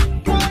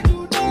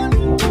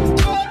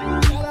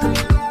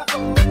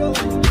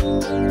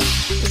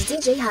 It's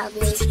DJ Harvie.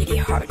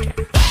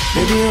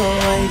 Baby, oh,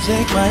 why you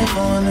check my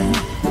phone?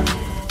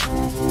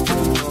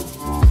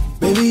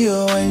 Baby,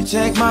 oh, why you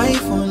check my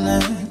phone?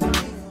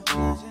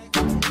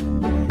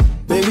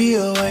 Baby,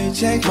 oh, why you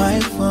check my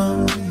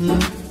phone?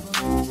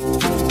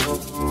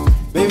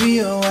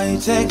 Baby, oh, why you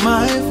check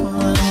my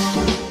phone?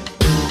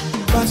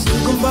 Basi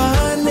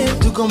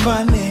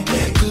tukombane,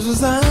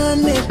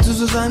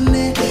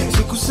 tuzuzane,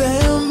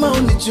 sikusema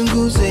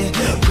unichunguze,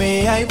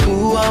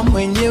 meaipua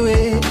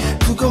mwenyewe.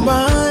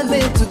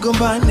 Tukombane,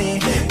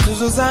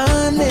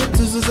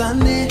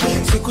 tuzuzane,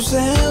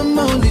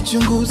 sikusema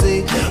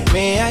unichunguze,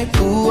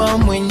 meaipua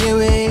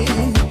mwenyewe.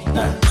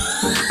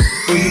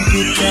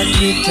 Ulipita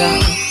Twitter,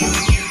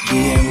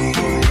 DM,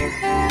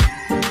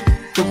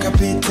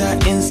 ukapita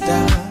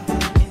Insta,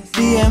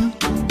 DM,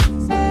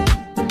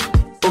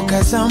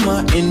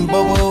 ukazama in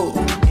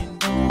bubble,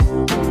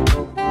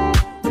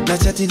 na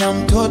chati na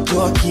mtoto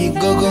wa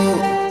kigogo.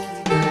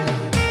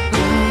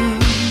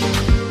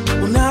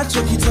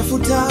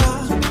 Unachokitafuta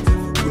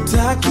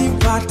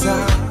utakipata,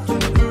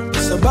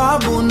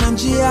 sababu na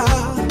njia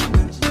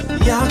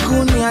ya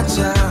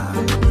kuniacha.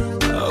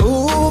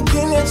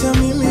 Ukiniacha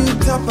mimi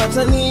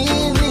utapata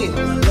nini?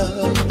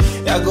 Love,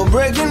 ya go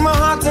breaking my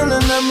heart and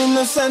I'm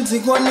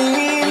innocent kwa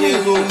nini?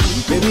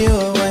 Baby,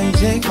 oh, why you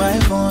check my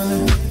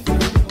phone?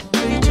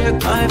 Why you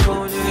check my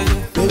phone?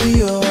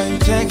 Baby, oh, why you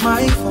check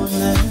my phone?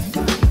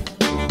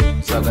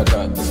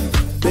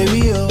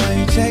 Baby, oh, why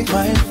you check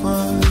my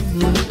phone?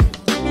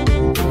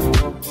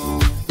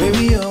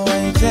 Baby, oh,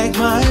 why you check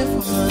my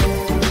phone?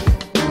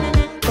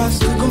 Basi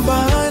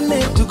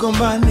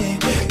tukombane,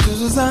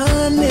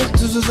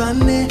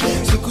 tuzuzane,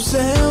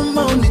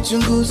 sikusema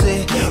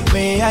unichunguze,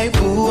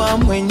 meaibua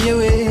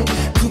mwenyewe,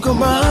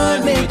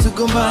 tugombane,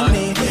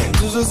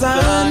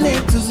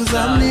 tuzuzane,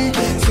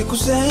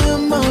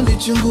 sikusema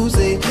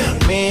unichunguze,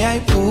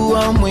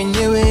 meaibua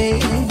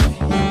mwenyewe.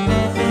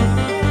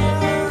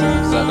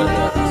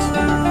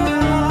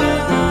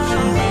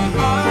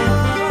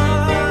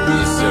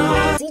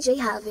 DJ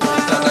Harvie.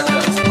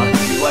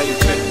 Why you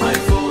check my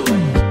phone?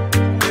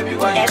 Baby,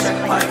 why you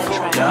check my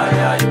phone?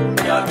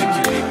 Yeah, make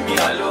you leave me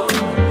alone.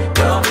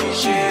 Tell me,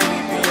 shit,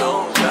 leave me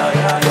alone.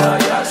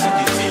 Yeah. See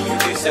the thing you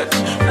dey search,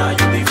 now you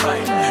dey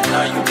find.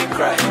 Now you dey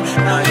cry,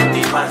 now you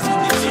dey mad. See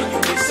the thing you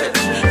dey search,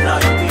 now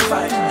you dey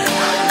find.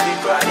 Now you dey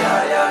cry,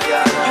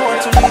 yeah. You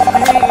want to leave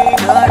me,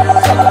 no.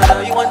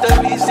 You want the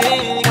reason,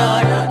 no.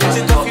 Is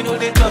it tough, you know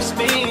they trust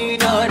me,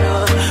 no.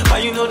 Why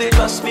you know they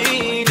trust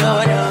me,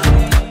 no.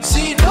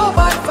 See, no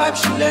bad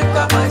vibes, you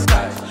enter my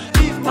style.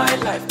 My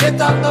life,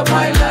 get out of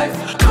my life.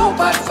 No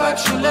bad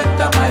vibes, you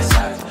enter my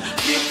side.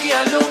 Leave me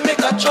alone, make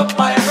a chop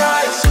my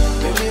rice.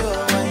 Baby,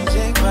 oh, when you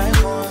take my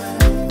phone,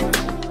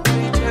 when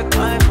you take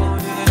my phone,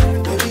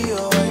 yeah. Baby,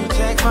 oh, when you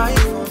take my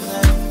phone,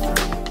 yeah.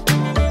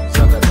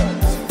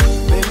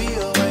 Baby,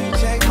 oh, when you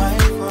take my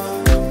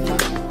phone.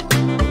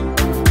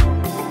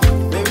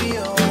 Baby,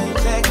 oh, when you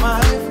take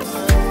my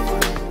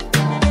phone.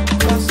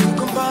 Cause tu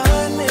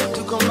combane,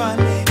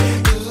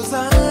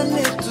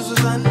 tuzuzane.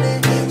 Tuzuzane,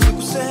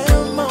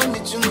 sikusema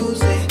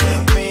unichunguze,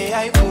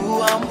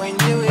 meaibua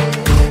mwenyewe.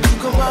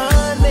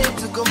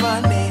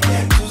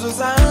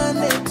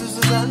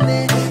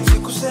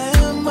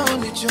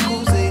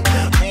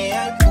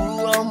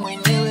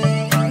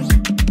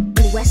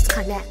 West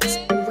Connect.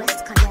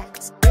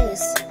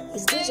 This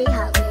is DJ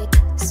Harvie,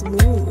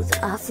 smooth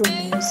afro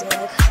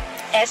music.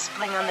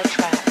 S-Playing on the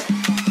track.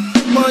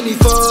 Money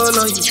fall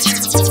on you,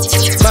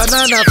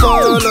 banana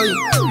fall on you,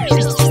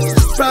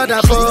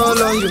 Prada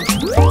fall on you,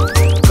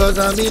 cause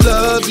I'm in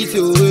love with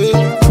you.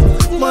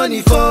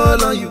 Money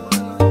fall on you,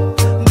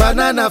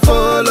 banana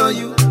fall on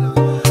you,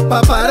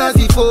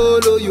 paparazzi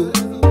follow you,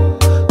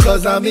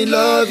 cause I'm in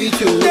love with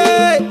you.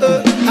 Yeah,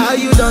 are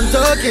you done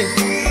talking?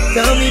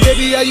 Tell me,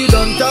 baby, are you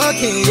done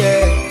talking?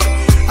 Yeah.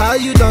 Are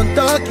you done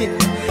talking?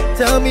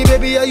 Tell me,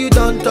 baby, are you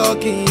done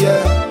talking?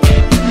 Yeah.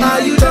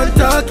 Are you done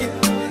talking?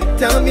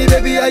 Tell me,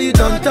 baby, are you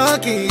done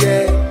talking?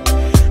 Yeah.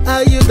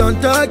 Are you done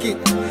talking?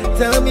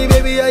 Tell me,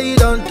 baby, are you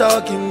done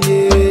talking?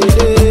 Yeah.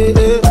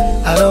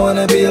 I don't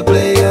wanna be a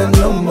player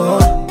no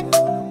more.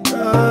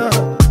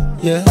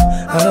 Yeah.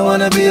 I don't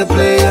wanna be a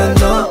player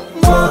no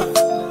more.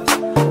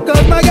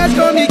 Cause my guys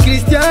call me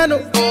Cristiano,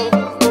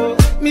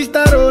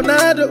 Mr.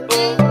 Ronaldo,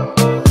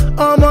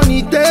 I'm on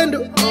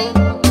Nintendo.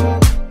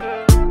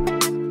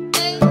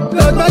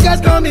 Cause my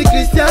guys call me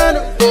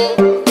Cristiano,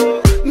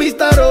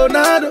 Mr.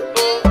 Ronaldo,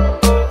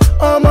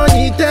 I'm on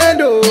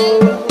Nintendo.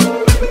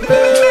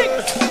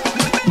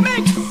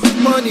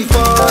 Money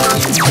fall on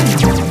you,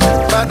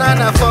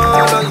 banana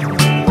fall on you,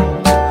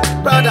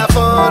 Prada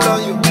fall on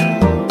you,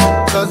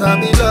 cause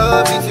I'm in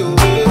love with you.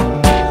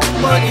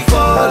 Money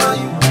fall on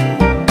you,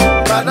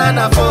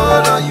 banana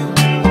fall on you,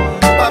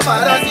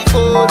 paparazzi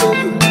follow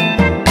you,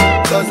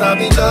 cause I'm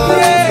in love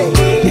with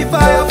you. If I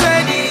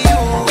offend you,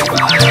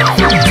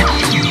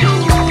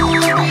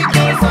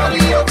 because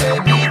sorry, oh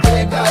baby,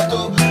 take a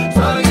toe.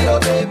 Sorry, oh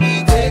baby,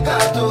 take a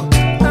toe.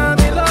 I'm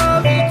in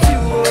love with you,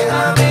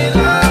 I'm in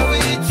love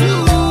with you,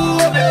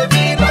 oh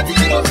baby,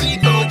 nothing of it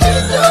to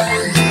change up,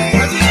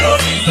 nothing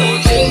of it to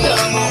change up.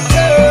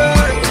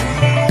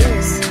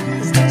 This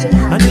is DJ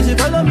Harvie. And if you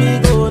follow me,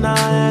 go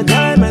now,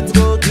 enjoyment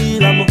go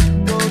kill 'em.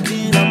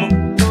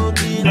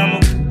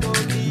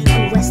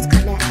 West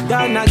Connect.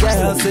 Ghana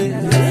girl say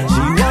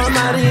she want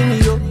marry me,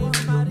 yo.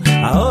 I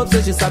hope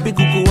say she sabi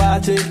kuku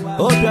wache.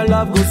 Hope your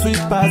love go sweet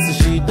past the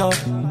sheet up.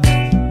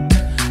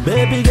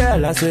 Baby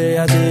girl, I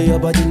say your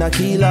body na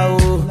killer,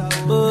 oh.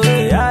 Oh,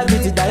 yeah, I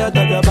get it tired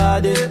of your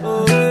body,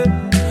 oh,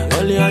 yeah.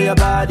 Only on your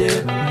body.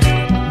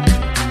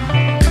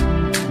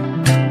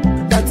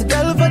 That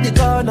girl for the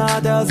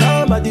corner, there's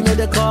somebody made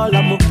a call,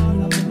 I'm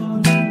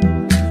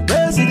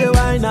see the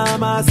wine,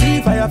 I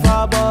see fire for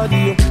her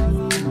body, oh.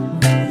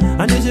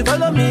 And if you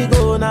follow me,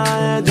 go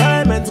now,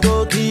 enjoyment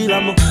go kill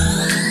 'em.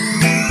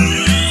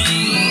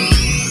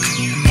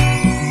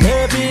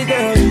 Baby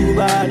girl, you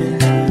body,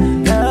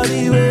 girl,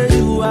 the way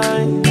you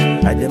whine,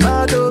 I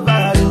demand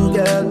over you,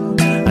 girl,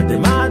 I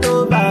demand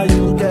over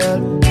you, girl.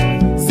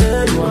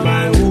 Say you are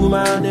my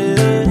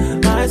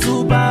woman, my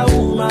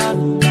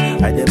superwoman,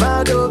 I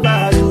demand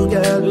over you,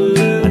 girl,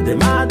 I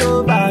demand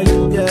over you,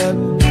 girl.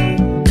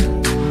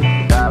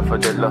 Die for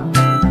the love,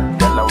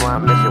 girl, I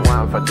want me, she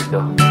want for the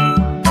dough.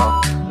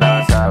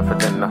 For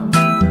the no,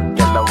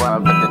 girl I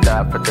want for the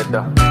die for the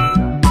dough,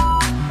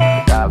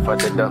 die for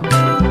the dough.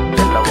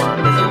 Girl I want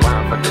me, she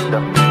want for the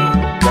dough.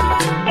 Girl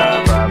I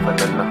die for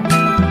the no,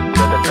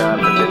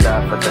 girl I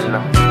die for the no.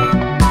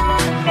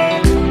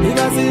 If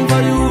I sing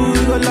for you,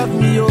 you gon' love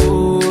me,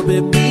 oh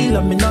baby,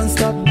 love me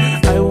non-stop.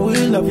 I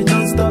will love you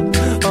non-stop,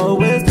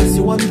 always place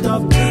you on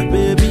top,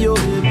 baby, oh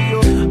baby,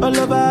 oh. All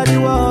over the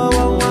world,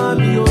 want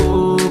me,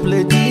 oh.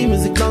 Play the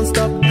music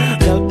non-stop.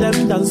 Tell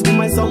them dance to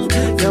my song.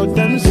 Tell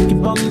them shake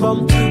it bum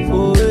bum.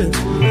 Oh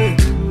yeah.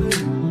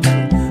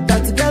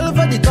 That girl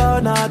for the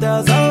corner,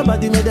 there's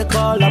somebody made a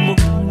call. I'm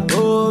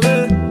oh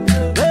yeah.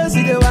 They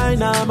see the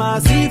wine, I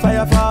see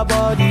fire for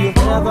body,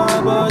 fire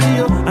for body.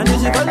 And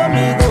if you follow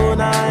me, go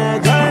now,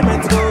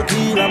 enjoyment go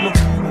kill. I'm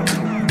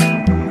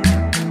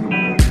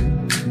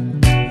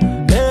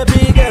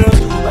baby girl,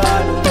 you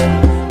bad.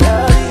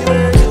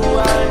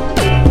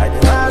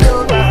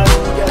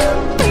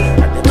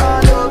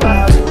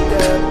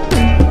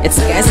 It's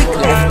Gazi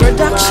Clef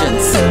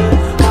Productions.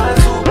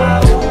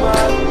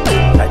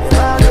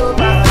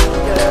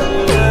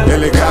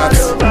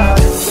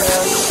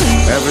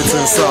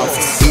 Everything soft.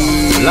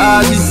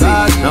 Lazy,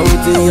 now we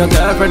think your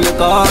girlfriend they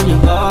call me.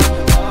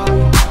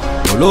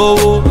 Hello,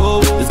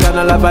 this kind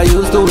of life I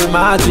used to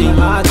imagine.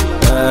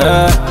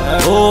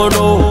 Oh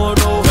no,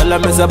 well I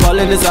miss a ball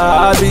and it's a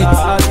habit.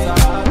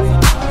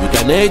 You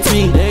can hate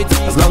me,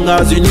 as long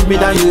as you need me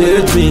then you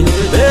hate me.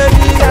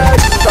 Baby girl,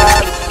 you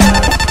bad.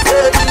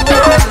 Baby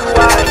girl, you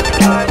wine.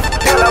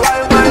 Girl I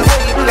wine,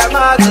 say you be like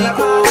magic.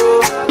 Oh,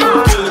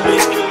 kill me.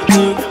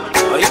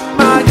 Oh, you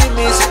might give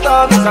me some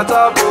time, make a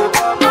top.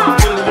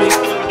 Kill me.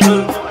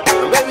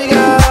 Baby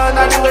girl,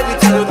 now you ready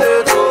to do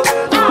it.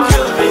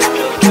 Kill me.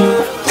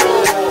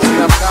 See,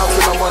 I'm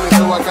counting my money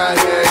so I can't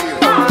hear you.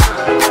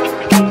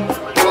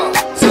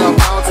 So I'm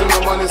counting my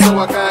money so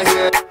I can't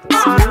hear you.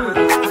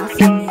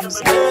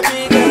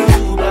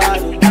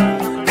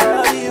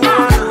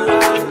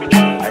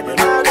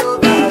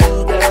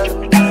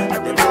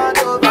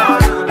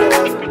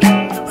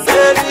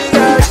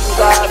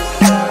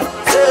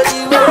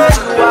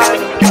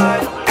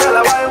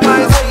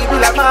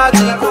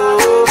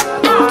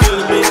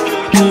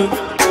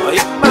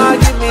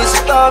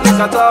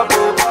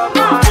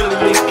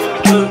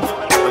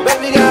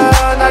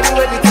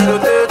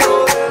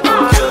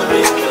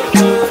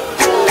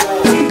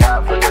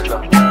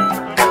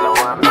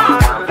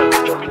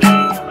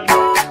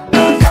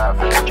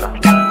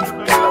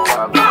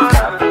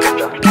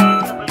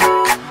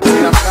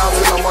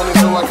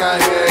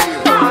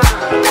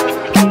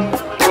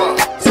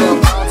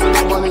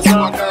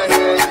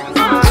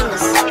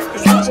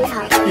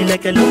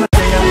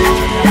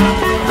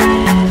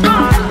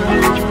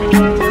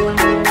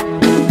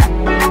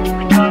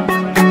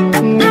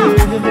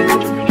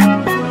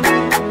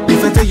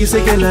 You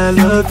say, girl, I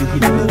love you.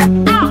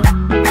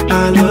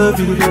 I love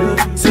you.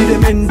 See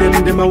them and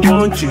them, I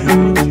want you.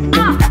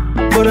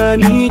 But I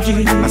need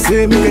you. I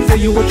say, me can tell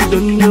you what you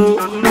don't know.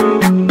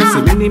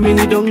 So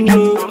many don't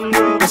know.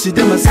 I see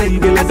them, I say,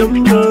 girl, I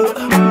don't know.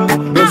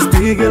 But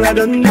still, girl, I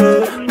don't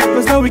know.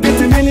 Cause now we get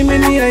to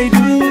many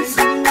ideas.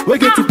 We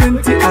get to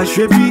plenty, I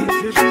should be.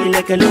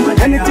 Like a luma,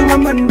 anything a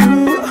man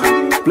do.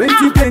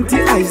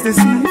 Plenty eyes to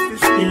see.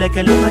 Like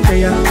a luma,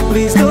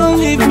 please don't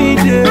leave me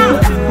there.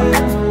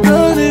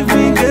 Don't leave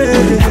me there.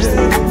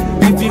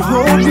 If you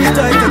hold me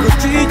tight, I will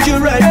treat you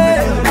right.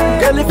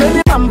 Girl, if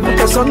any man put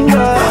us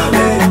under,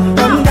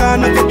 thunder,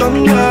 not a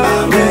thunder.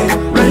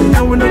 Right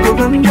now we no go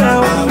run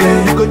down.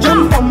 You go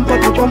jump bumper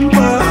to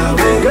bumper.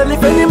 Girl,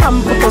 if any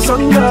man put us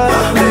under,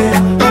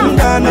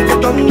 thunder, not a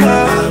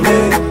thunder.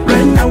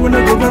 Right now we no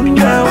go run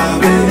down.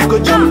 You go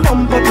jump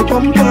bumper to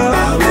bumper.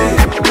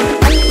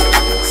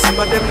 Some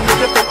of them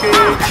need a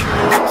package.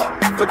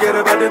 Forget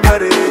about the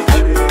marriage.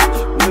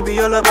 Maybe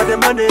all about the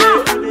money, you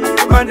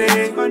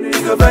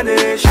go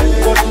vanish.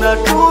 But not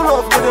true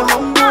love for the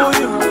humble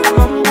you.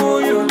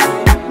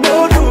 No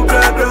do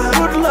gra.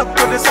 Good luck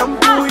for the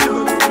sample you.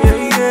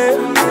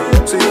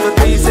 Yeah. So if I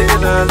tell you say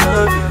that I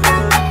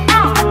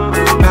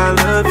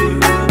love you.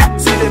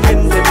 See them in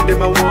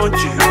them I want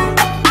you.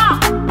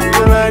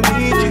 Girl I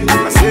need you.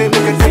 I say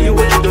make I tell you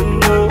what you don't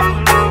know.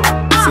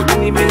 So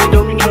many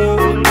don't know.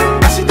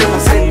 I see them I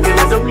say girl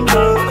I don't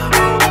know.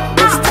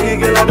 But still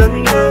girl I don't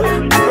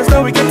know. Cause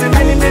now we get to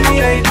many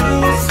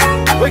ideas.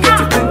 We get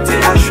to plenty,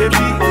 I should be.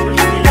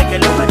 Like a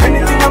love,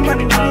 anything I'm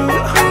gonna do.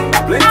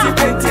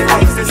 Plenty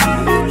eyes to see.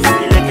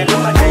 Like a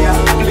love,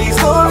 please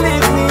don't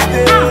leave me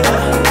there.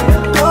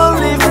 Don't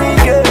leave me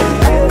here.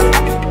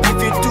 If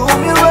you do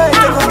me right, I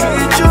will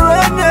treat you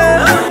right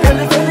now. And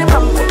if any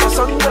man put us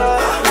under,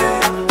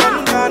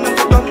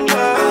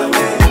 thunder.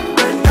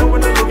 Right now we're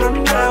not gonna run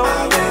down.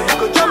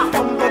 Go jump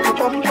bumper to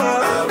bumper.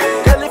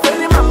 Girl, if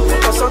any man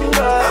put us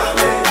under,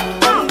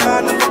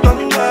 thunder.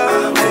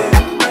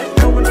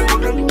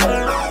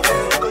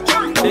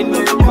 They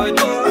know the body.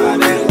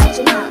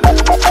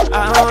 I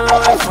don't know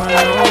if I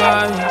know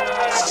why.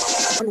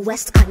 On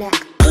West Connect.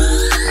 I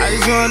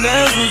just wanna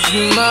dance with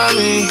you,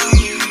 mommy.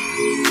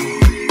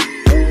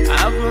 I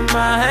put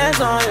my hands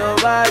on your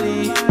body.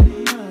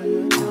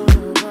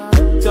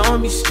 Don't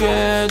be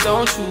scared,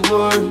 don't you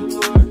worry.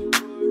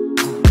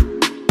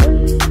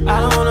 I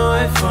don't wanna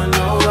wait for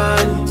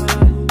nobody.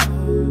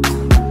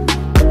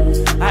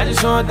 I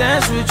just wanna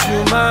dance with you,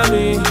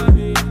 mommy.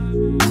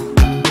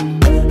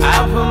 I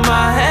put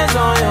my hands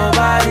on your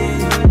body.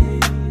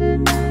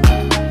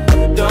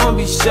 Don't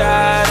be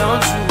shy,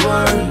 don't you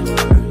worry.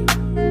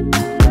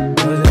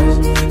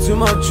 Too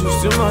much juice,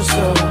 too much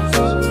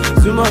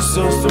sauce. Too much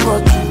sauce, too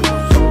much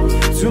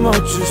juice. Too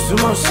much juice, too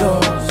much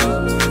sauce.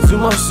 Too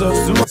much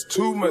sauce, too much,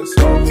 too much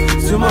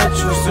sauce. Too much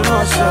juice, too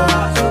much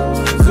sauce.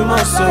 Too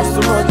much sauce,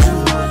 too much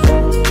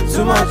juice.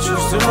 Too much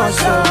juice, too much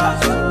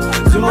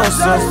sauce. Too much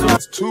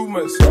sauce, too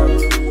much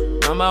sauce.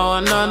 Number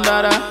one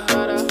under.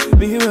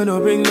 Me here no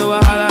bring no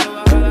wahala.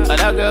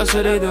 Other girls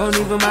so they don't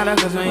even matter.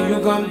 Cause when you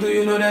come through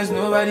you know there's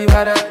nobody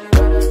better.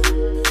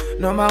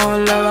 Number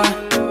one lover.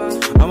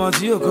 I'm on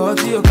to your call,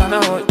 to your kind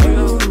of what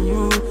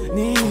you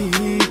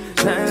need.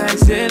 Nothing like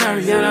saying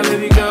Ariana,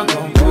 baby girl,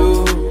 come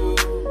through.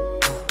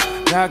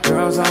 Got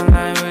girls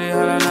online with it,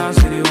 holla now,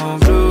 say they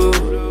won't blue.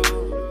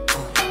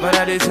 But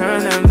I did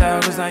turn them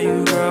down, cause now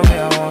you, girl, me,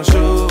 I want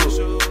show.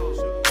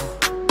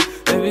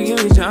 Baby,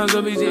 give me chance,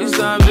 don't be this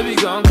time, baby,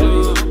 come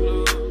through.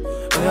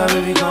 Oh yeah,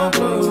 baby, come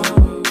through.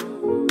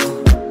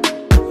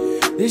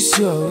 This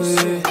your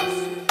way,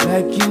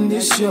 like in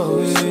this your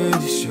way,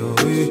 this your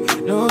way.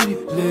 No be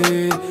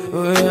play,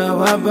 oh yeah,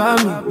 why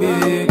about me,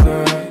 big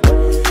girl?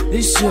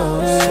 This your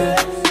way,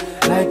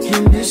 like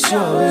in this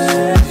your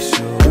way, this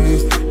your way.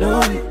 No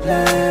be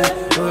play,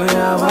 oh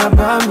yeah, why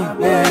about me,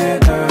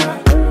 big girl?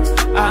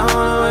 I don't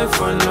wanna wait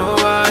for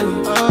nobody.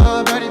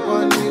 Oh, ready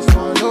for this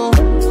one, no.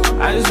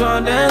 I just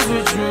wanna dance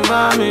with you,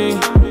 mommy.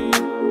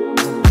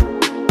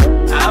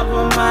 I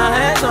put my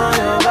hands on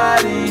your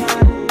body.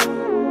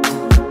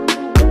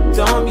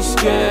 Don't be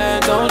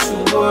scared, don't you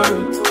worry.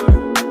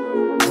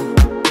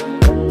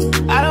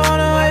 I don't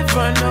wanna wait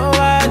for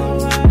nobody.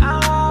 I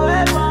don't wanna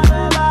wait for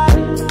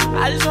nobody. I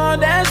just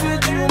wanna dance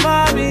with you,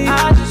 mommy. I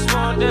just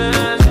wanna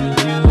dance with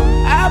you.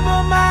 I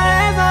put my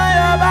hands on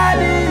your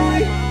body.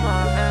 My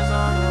hands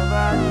on your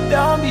body.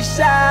 Don't be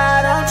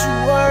shy, don't you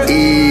worry.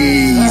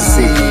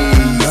 Easy.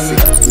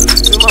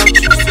 Too much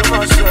juice, too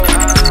much sauce.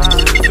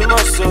 Too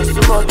much sauce,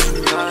 too much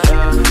juice.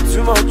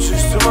 Too much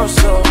juice, too much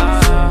sauce.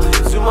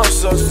 Too much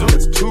sauce, too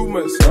much,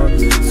 too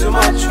much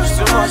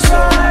sauce. Too much juice, too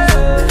much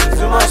sauce.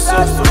 Too much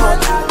sauce, too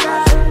much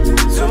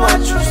juice. Too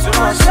much juice, too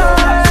much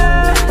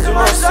sauce. Too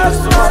much sauce,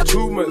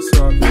 too much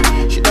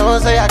sauce. She don't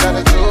say I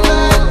gotta choose.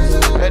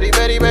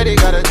 Ready,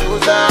 gotta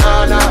choose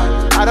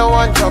now. I don't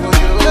want trouble,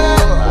 you.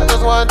 I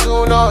just want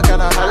to know,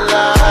 can I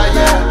holla,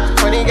 yeah.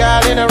 20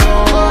 girl in a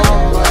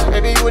room.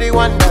 Maybe you the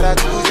one that I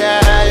choose,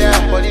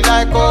 yeah. Body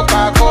like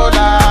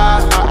Coca-Cola.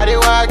 I do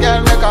I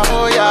get make a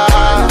oh yeah.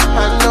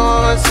 I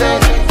know, say,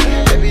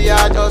 baby,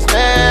 I just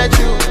met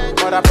you,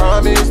 but I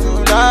promise to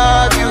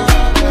love you.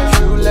 If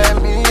you let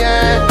me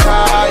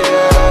enter,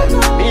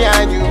 yeah. Me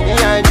and you.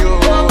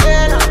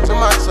 Too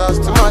much sauce,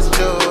 too much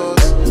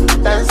juice.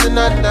 Dancing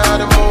under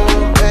the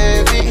moon,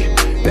 baby,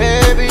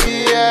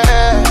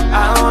 yeah. I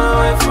don't wanna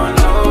wait for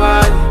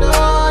nobody.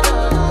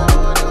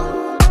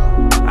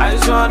 I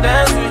just wanna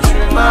dance with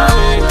you,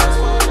 mommy.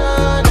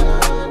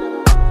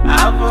 I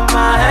put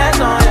my hands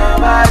on your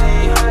body.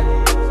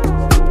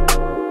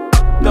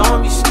 Don't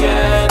be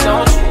scared,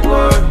 don't you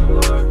worry.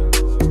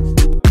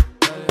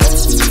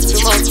 Too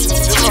much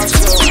juice, too much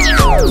sauce.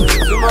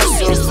 Too much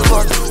sauce, too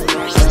much juice.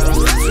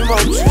 Too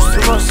much juice,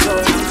 too much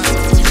sauce.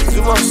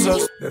 Too much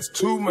sauce. That's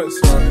too much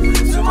sauce.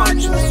 Too much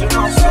juice, too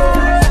much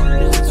sauce.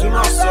 Too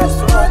much sauce,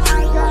 too much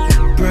juice.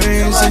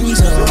 Praising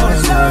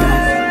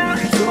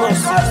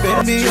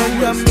baby, you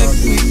make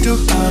me do.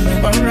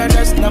 Amen.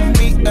 That's not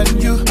me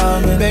and you.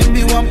 Amen.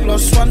 Baby,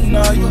 1+1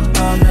 now you.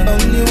 Amen.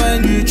 Only when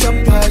you chop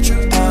at you.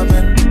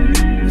 Amen.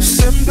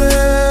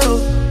 Simple.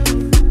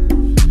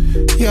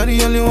 You're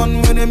the only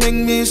one when they make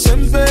me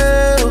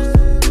simple.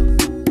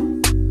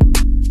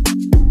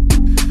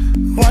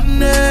 One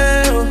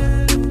nail.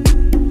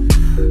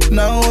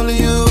 Now only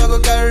you I go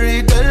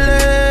carry the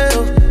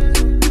nail.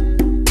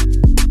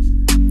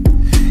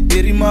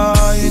 Irima,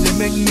 you they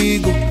make me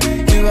go.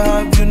 If I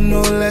have you,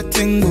 no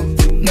letting go.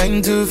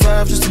 9 to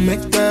 5 just to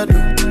make that do.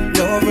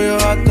 Love for your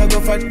heart, I go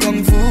fight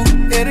kung fu.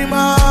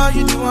 Irima,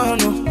 you do I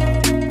know.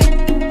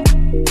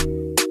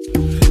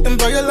 And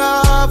for your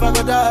love, I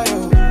go die,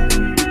 oh.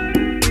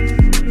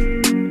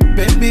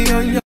 Baby,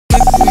 on your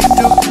make me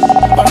do.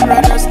 One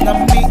that's not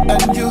me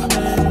and you.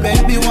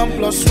 Baby,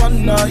 1+1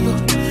 now you.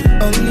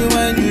 Only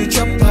when you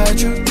chop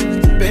at you.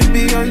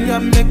 Baby, on your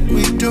make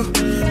we do.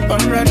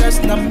 One that's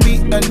not me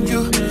and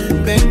you.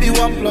 Baby,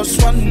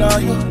 1+1 now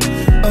you.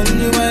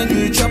 Only when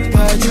you chop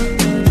at you.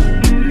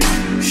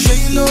 She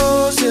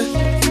knows it.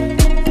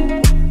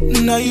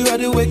 Now you are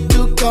the way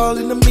to call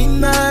in the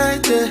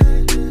midnight, yeah.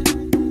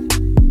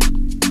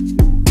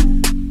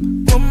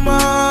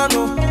 Woman,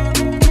 oh.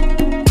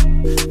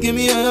 Give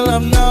me your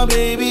love now,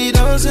 baby,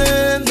 don't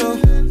say no.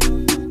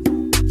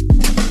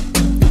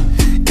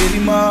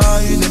 Irima,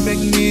 you they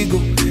make me go.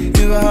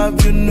 If I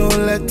have you, no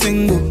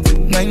letting go.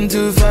 9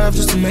 to 5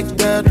 just to make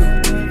that do.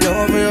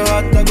 Love for your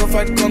heart, I go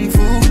fight kung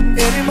fu.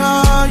 Irima,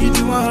 you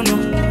do I know.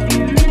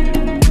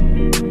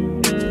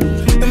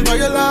 And for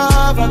your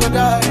love, I go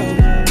die, oh.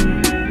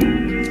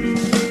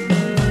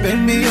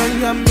 Baby, on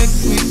your make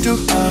we do.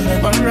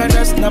 Amen. One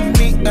that's not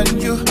me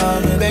and you.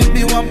 Amen.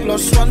 Baby,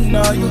 1+1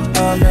 now you.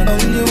 Amen.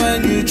 Only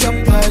when you chop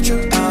at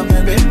you.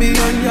 Amen. Baby,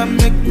 on your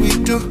make we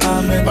do.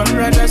 Amen. One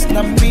that's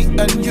not me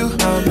and you.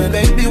 Amen.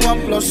 Baby,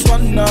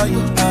 1+1 now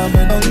you.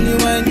 Amen. Only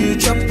when you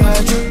chop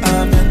at you.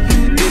 Amen.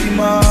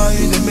 man,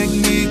 you they make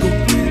me go.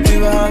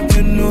 Never have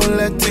you no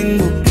letting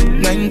go.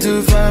 9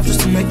 to 5 just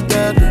to make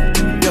that go.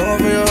 Yo,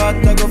 for your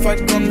heart, I go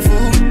fight kung fu.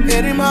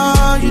 Any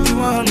man, you do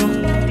want to.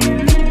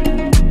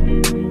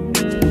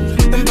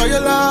 And for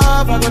your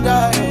love, I go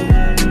die.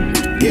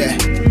 Yeah.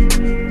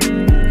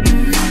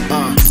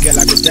 Girl,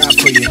 I go die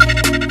for you.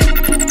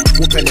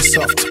 Open the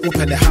soft,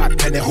 open the heart,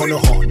 pen the hollow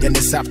heart, then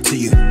it's up to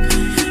you.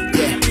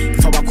 Yeah.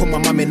 If I call my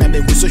mommy and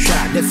I'm so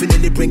shy,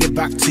 definitely bring it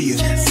back to you.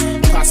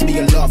 Pass me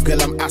your love,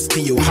 girl, I'm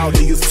asking you. How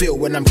do you feel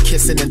when I'm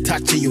kissing and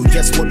touching you?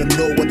 Just wanna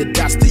know what it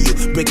does to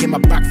you. Breaking my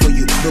back for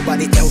you,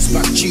 nobody else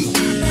but you.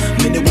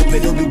 Me the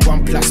whooping only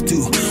 1 +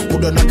 2.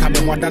 Hold on, I come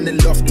and one down the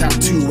love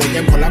tattoo. When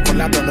them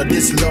collab on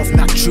this love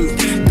not true.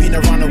 Been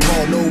around the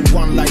world, no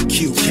one like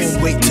you.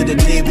 Can't wait till the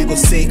day we go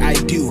say I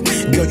do.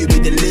 Girl, you be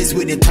the lace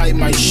when they tie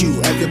my shoe.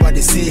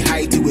 Everybody say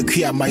hi to a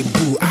queer my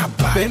boo.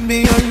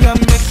 Baby, on your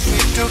make me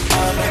do.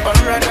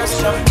 Alright,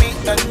 that's not me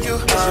and you.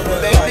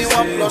 Baby,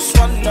 1 +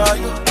 1 are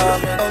you.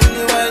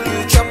 Only when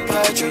you jump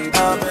at you.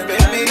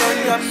 Baby, on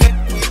your make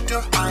me do.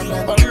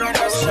 Alright,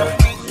 that's not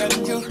me and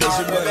you.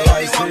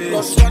 Baby,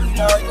 1 + 1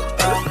 are you.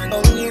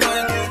 Only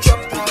when you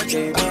jump at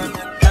you.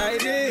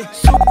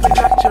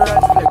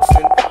 Supernatural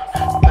flexing.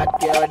 Bad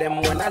girl, them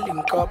when I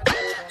link up.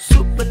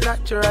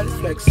 Supernatural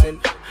flexing.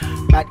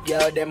 Bad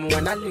girl, them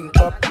when I link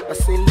up. I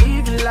say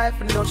living life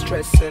and no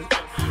stressing.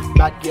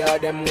 Bad girl,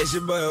 them when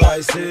your boy,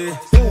 I say.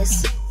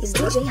 This is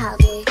DJ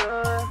Harvie.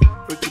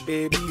 Pretty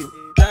baby, you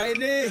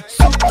tiny.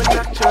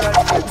 Supernatural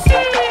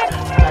flexing.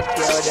 Bad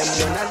girl, them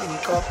when I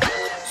link up.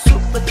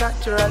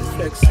 Supernatural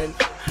flexing.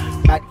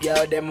 Bad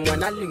girl, them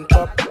when I link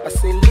up. I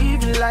say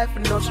living life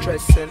and no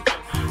stressing.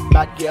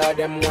 Bad girl,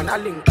 them when I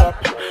link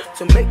up.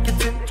 To make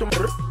it into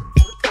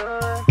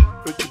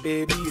pretty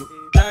baby, you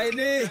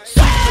tiny.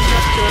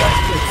 Supernatural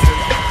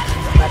flexing.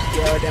 Bad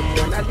girl, them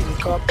when I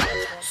link up.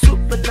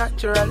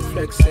 Supernatural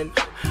flexing.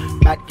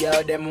 Bad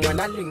girl, them when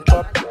I link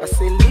up. I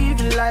say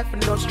living life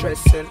and no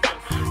stressing.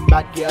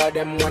 Bad girl,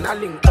 them when I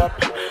link up.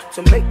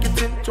 To make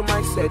it into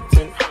my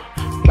setting.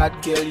 Bad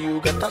girl, you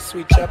gotta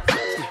switch up.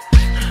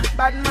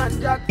 Bad man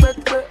Jack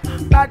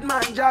Pepe, bad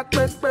man Jack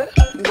Pepe.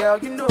 Girl,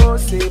 you know,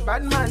 say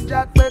bad man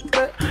Jack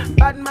Pepe,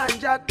 bad man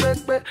Jack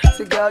Pepe.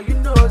 Say girl, you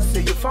know,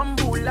 say you from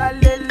Bula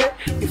Lele,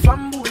 you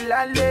from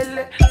Bula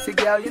Lele. Say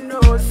girl, you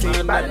know,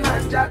 say bad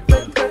man Jack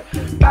Pepe,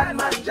 bad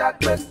man Jack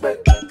Pepe.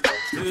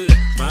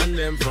 Man,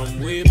 them from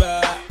way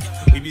back.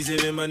 We be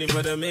saving money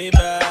for the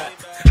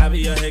Maybach. I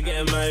be out here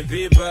getting my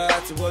paper.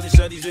 To all the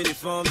shorties ready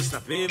for me, it's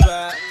not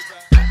payback.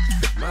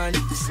 Man,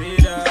 you can say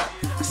that.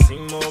 I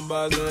sing more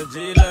bars than a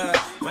jailer.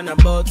 Man, I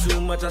bought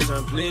too much, I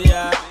turn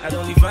player. I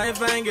don't need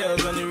fine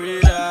girls on the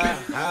radar.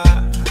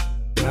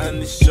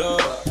 And it's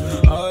short.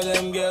 All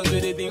them girls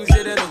with the things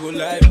say they don't go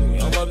like me.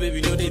 All my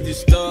baby know they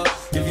disturb.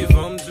 If you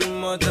from too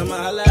much, I'ma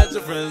highlight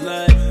your friends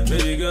like.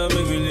 Baby girl,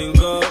 make me link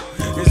up.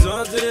 It's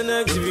on to the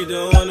next if you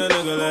don't want a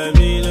nigga like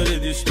me, know they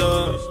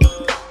disturb.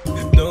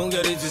 Don't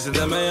get it twisted,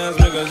 that my hands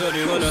make us all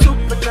they wanna.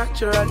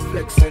 Supernatural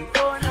flexing.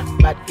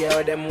 Bad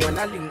girl, them when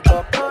I link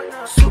up.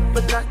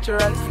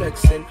 Supernatural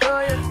flexing.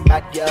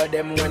 Bad girl,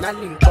 them when I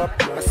link up.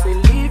 I say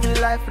living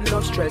life and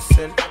no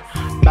stressing.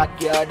 Bad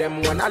girl,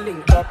 them when I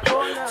link up.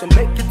 To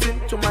make it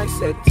into my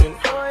setting.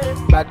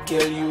 Bad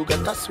girl, you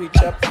gotta switch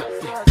up.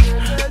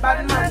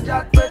 Bad man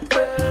Jack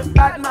Pepe,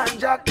 bad man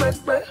Jack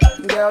Pepe.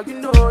 Girl, you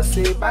know,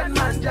 say bad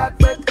man Jack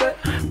Pepe,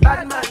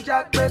 bad man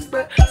Jack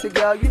Pepe. Say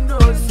girl, you know,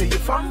 say you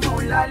from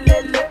Bula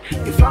Lele,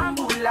 you from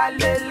Bula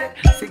Lele.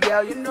 Say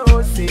girl, you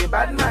know, say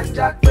bad man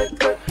Jack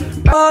Pepe.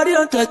 Body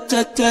on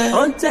tete,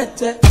 on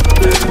tete.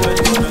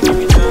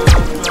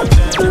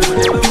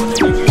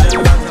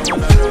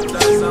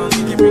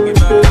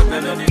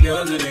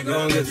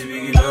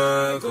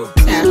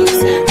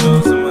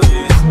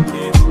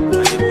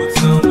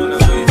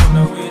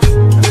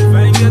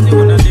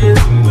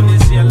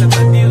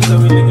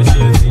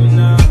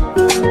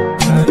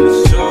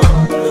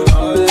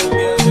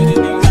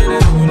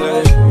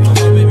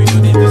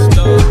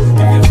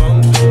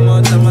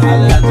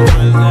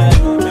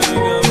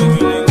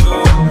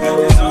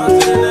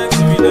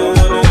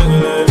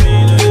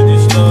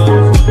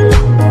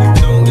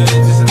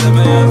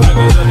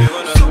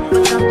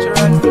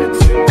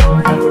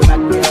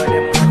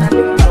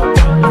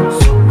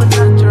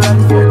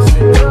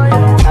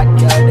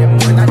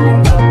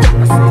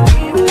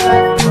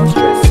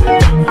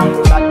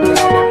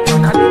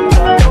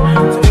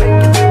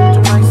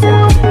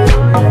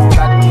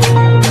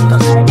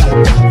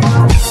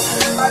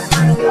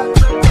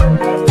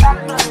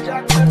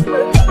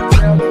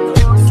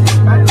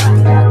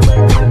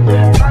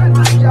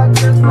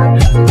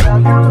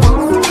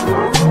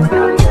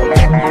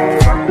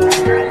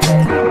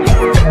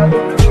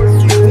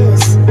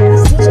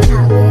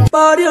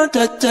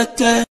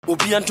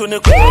 Obi Antone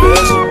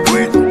Coles,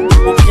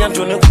 Obi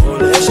Antone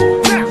Coles,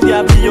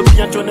 Yabi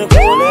Obi Antone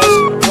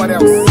Coles. What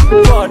else?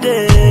 Body,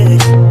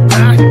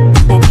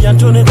 Obi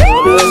Antone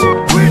Coles,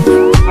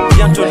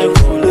 Obi Antone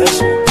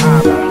Coles,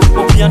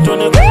 Obi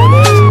Antone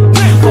Coles.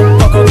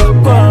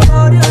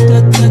 Body on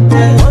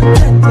tete.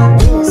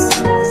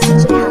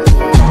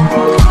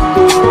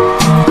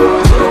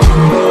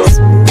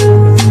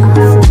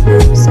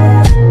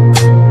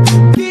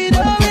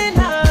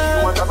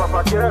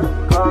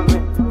 call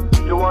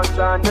me. You want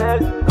Chanel?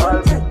 Call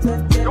me.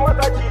 You want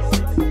a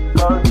G6?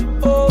 Call me.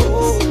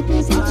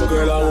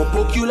 Girl, I wanna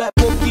poke you like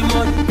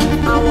Pokemon.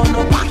 I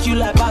wanna pack you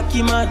like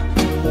Pac-Man.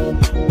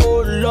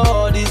 Oh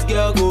Lord, this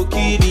girl go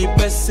kill the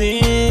person,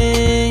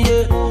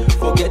 yeah.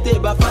 Forget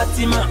about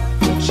Fatima.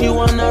 She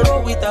wanna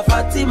roll with a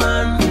fatty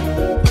man.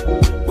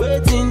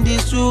 Waiting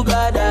this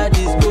sugar that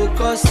is go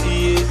cost,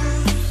 yeah.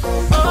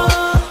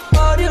 Oh,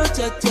 body on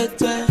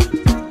che-che-che.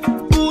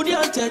 Booty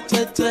on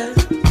che-che-che.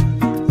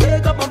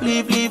 Wake up and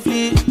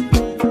flee.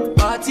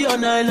 Party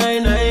on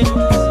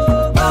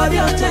 999. Body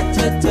on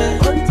che-che-che.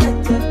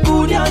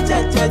 Booty on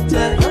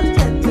che-che-che.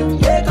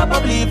 Wake up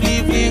and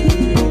flee.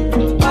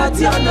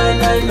 Party on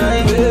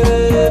 999.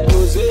 Hey,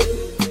 Rosé.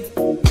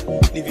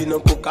 Living on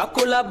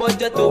Coca-Cola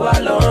budget to a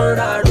long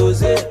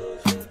rosé.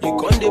 You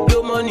can't dey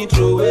blow money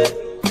throw away.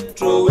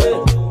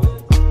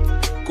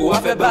 Go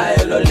off a buy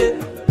a lolly.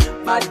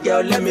 Bad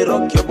girl, let me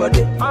rock your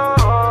body.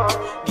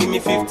 Give me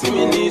 50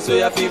 minutes, so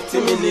yeah, 50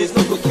 minutes,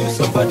 no go kill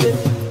somebody.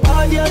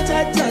 Body on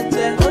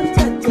che-che-che.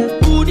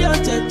 Booty on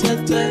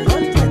che-che-che.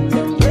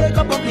 Wake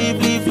up and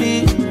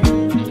flee.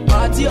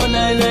 Party on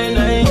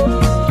 999.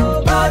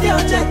 Body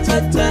on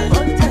che-che-che.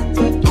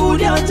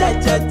 Booty on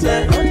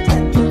che-che-che.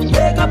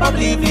 Wake up and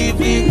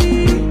flee.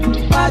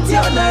 Party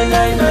on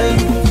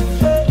 999.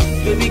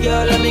 Baby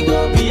girl, let me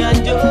go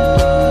beyond you.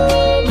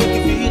 Make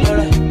you feel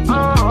alright.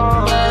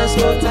 Man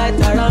so tight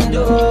around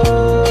you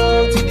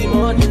till the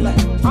morning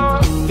light.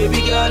 Baby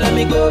girl, let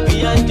me go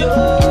beyond you.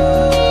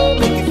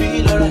 Make you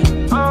feel alright.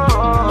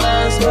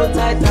 Man so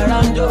tight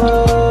around you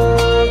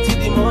till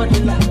the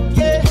morning light.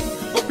 Yeah,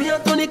 Obi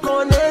Anthony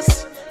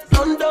Cornets,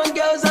 London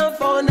girls and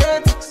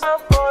phonetics.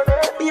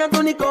 Obi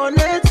Anthony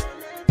Cornets,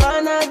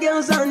 Ghana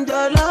girls and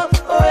your love.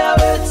 Oh yeah,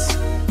 wait.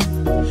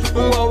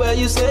 What were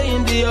you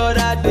saying the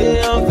other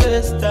day on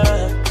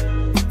FaceTime?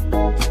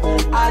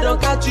 I don't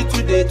catch you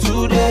today,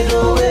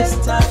 don't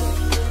waste time.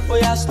 Oh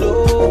yeah,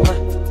 slow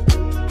man.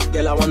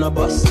 Girl, I wanna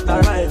bust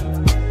a rhyme.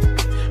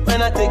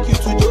 When I take you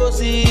to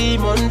Josie,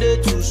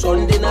 Monday to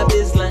Sunday, na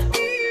baseline.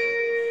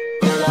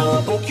 Girl, I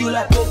wanna poke you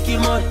like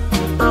Pokemon.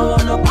 I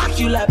wanna pack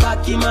you like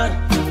Pac-Man.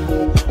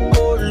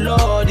 Oh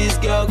Lord, this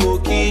girl go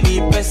kill the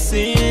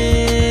person,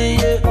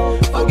 yeah.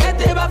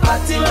 Forget about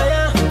Fatima,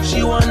 yeah.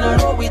 She wanna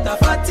roll with a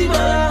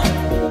Fatima.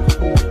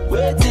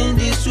 Waiting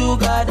this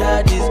sugar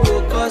that is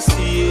go cost,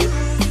 yeah.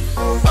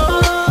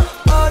 Oh,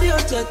 body on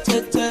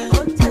che-che-che.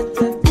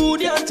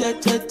 Booty on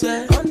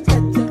che-che-che.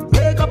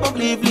 Wake up and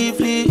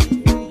flee.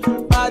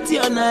 Party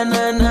on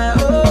 999.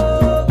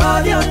 Oh,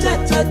 body on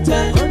che-che-che.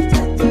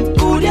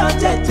 Booty on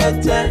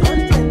che-che-che.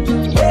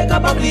 Wake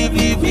up and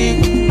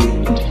flee.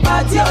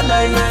 Party on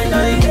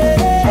 999.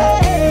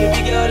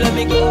 Baby girl, let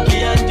me go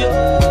beyond you.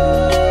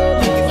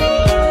 Make you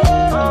feel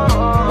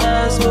alright.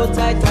 Man so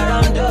tight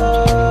around you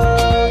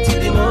till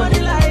the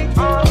morning light.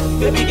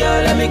 Baby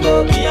girl, let me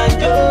go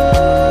beyond you.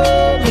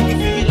 Make you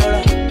feel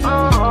alright.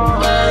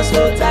 Man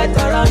so tight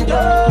around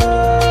you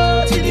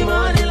till the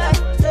morning light.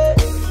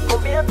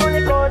 Obi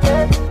Anthony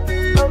Cornets,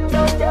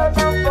 London girls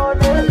and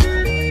phonetics.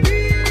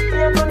 Obi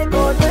Anthony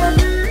Cornets,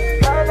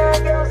 Ghana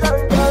girls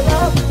and your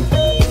love.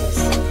 This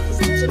is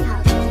DJ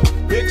Harvie.